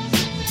off.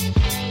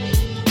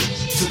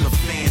 To the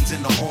fans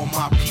and to all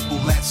my people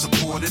that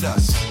supported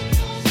us.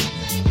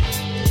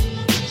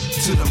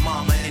 To the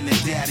mama and the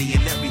daddy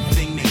and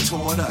everything they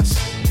taught us.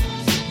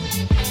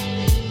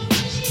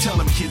 Tell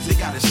them kids they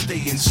gotta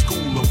stay in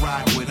school or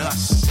ride with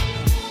us.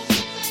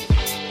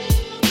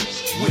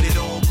 When it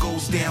all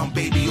goes down,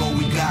 baby, all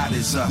we got God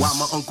is us. While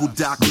my Uncle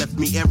Doc left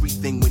me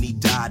everything when he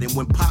died. And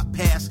when Pop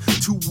passed,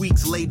 2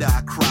 weeks later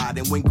I cried.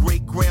 And when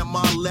great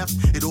grandma left,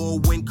 it all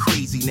went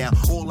crazy. Now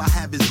all I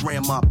have is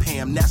Grandma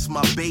Pam, that's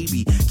my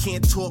baby.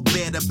 Can't talk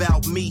bad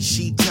about me,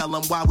 she tell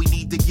him why we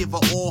need to give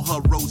her all her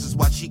roses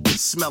while she can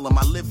smell them.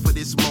 I live for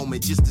this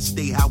moment just to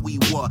stay how we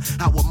were.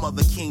 How her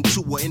mother came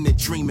to her in a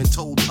dream and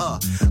told her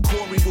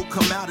Corey will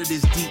come out of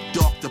this deep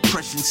dark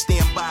depression.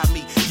 Stand by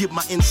me, give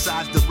my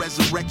insides the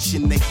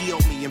resurrection to heal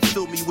me and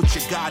fill me with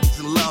your guidance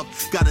and love.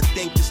 Gotta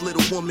thank this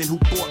little woman who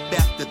brought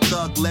back the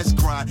thug. Let's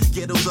grind,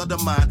 ghettos under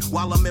mine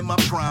while I'm in my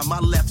prime. I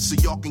left so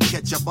y'all can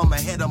catch up, I'm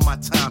ahead of my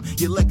time.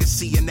 Your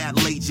legacy in that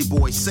lazy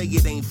boy, say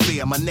it ain't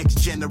fair. My next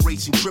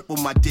generation triple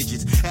my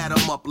digits, add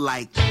them up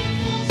like. To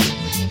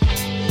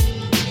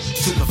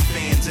the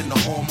fans and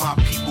to all my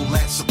people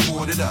that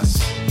supported us.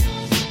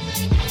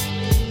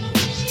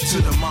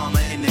 To the mama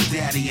and the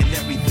daddy and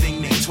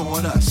everything they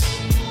taught us.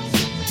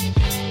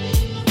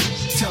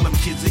 Tell them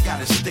kids they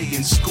gotta stay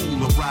in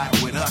school or ride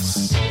with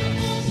us.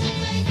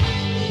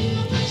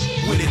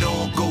 When it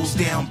all goes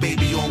down,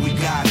 baby, all we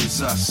got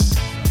is us.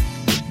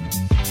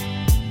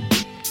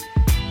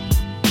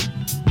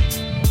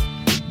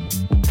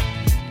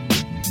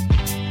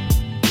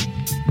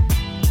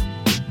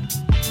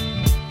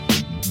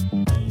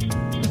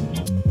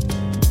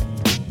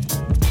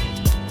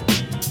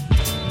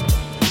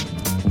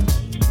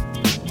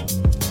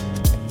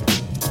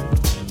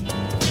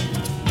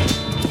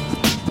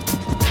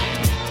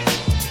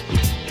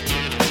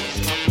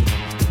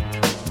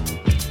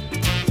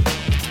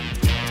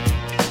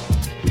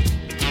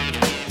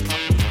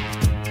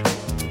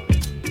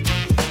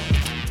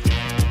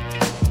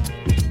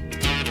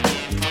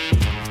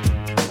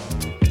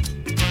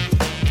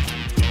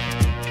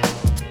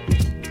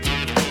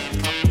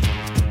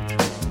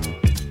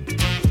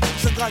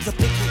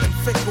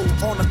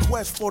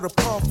 For the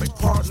perfect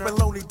partner, spend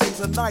lonely days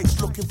and nights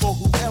looking for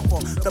whoever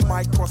that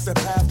might cross their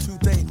path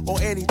today or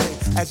any day.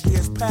 As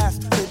years pass,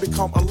 they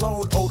become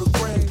alone or the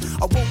grave.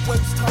 I won't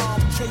waste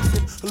time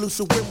chasing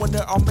elusive women when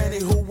there are many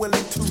who are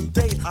willing to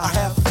date. I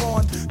have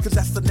fun, cause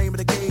that's the name of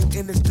the game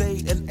in this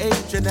day and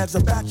age. And as a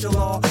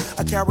bachelor,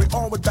 I carry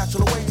on with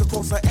bachelor ways. Of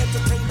course, I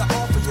entertain the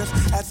obvious.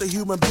 As a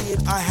human being,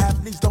 I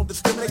have needs, don't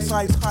discriminate,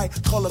 size, height,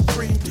 color,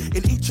 creed.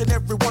 In each and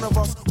every one of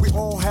us, we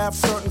all have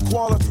certain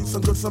qualities,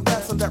 some good, some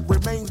bad, some that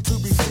remain to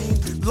be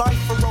seen. Life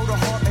for road a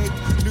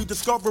heartache, new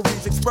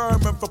discoveries,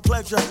 experiment for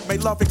pleasure,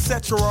 make love,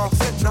 etc.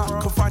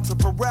 Not confined to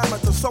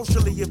parameters,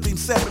 socially you've been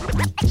set.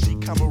 She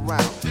come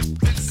around,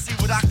 let's see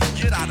what I can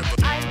get out of her.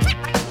 I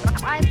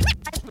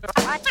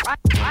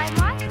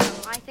like him.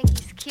 I think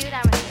he's cute,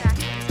 I'm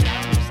attracted to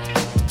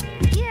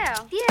him. Yeah.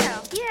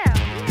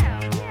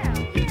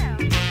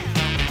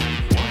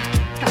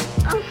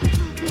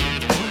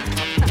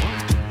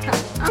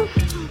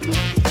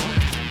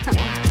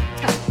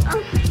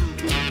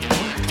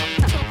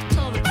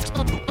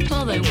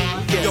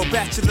 Yo,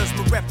 bachelors,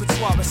 my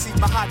repertoire, I see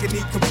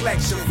mahogany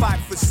complexion.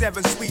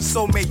 5'7", sweet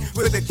soulmate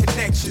with a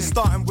connection.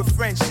 Starting with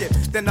friendship,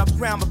 then I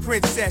crown a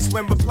princess.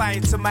 When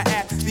replying to my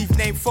app, leave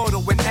name, photo,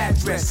 and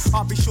address.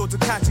 I'll be sure to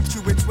contact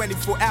you in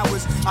 24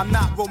 hours. I'm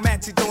not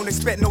romantic, don't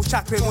expect no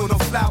chocolate or no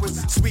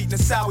flowers. Sweet and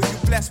sour, you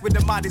blessed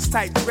with a modest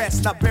tight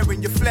dress. Not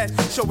bearing your flesh,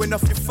 showing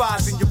off your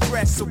thighs and your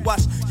breasts. So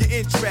watch your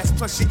interest,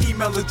 plus your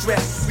email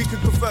address. We can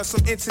converse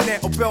on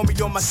internet or bell me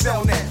on my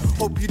cell net.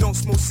 Hope you don't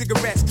smoke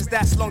cigarettes, cause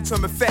that's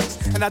long-term effects.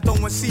 And I don't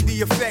want to see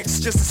the effects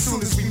just as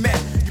soon as we met.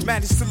 You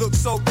managed to look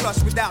so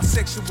plush without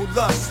sexual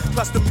lust.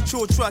 Plus the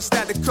mature trust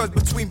that occurs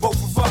between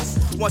both of us.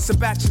 Once a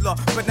bachelor,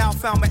 but now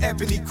found my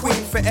ebony queen.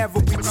 Forever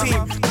we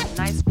team.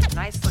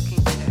 Nice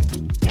looking chick.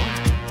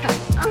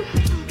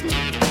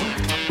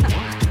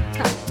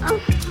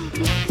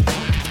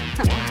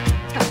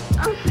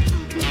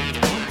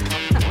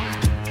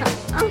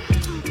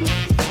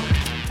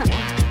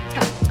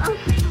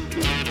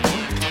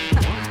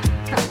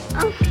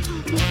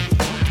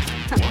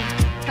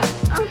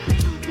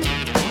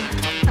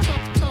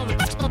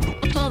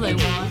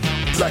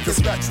 Like a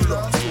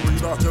spatula, story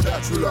not a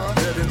bachelor.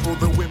 Letting all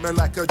the women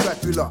like a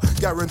Dracula.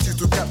 Guaranteed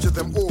to capture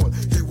them all,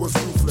 he was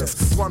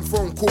ruthless. One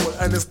phone call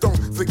and it's don't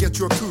forget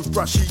your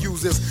toothbrush he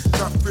uses.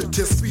 Not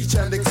pretty speech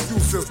and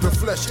excuses, the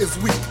flesh is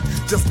weak.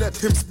 Just let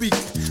him speak,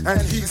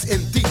 and he's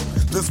in deep.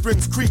 The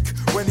springs creak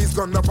when he's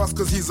gonna bust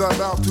cause he's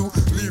about to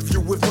leave you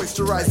with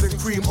moisturizing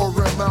cream or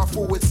a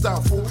mouthful with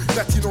stylefull.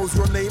 That he knows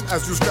your name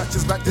as you scratch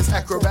his back, this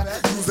acrobat.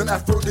 Using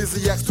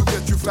aphrodisiacs to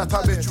get you flat,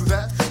 I bet you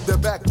that. The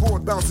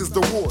backboard bounces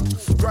the wall.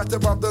 Right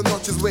above the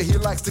notches where he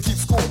likes to keep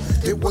score.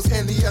 It was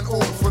any and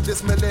all for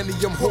this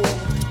millennium whore.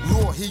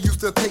 Raw, he used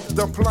to take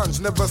the plunge,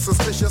 never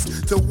suspicious.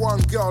 Till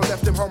one girl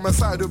left him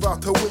homicide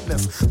without a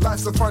witness.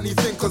 Life's a funny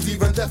thing cause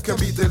even death can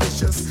be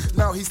delicious.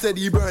 Now he's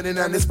steady burning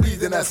and is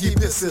bleeding as he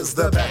pisses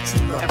the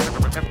bachelor.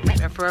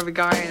 For every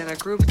guy in a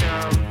group there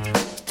are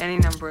any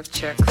number of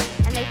chicks.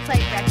 And they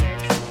played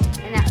records,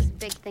 and that was a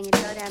big thing. You'd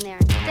go down there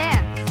and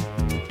dance.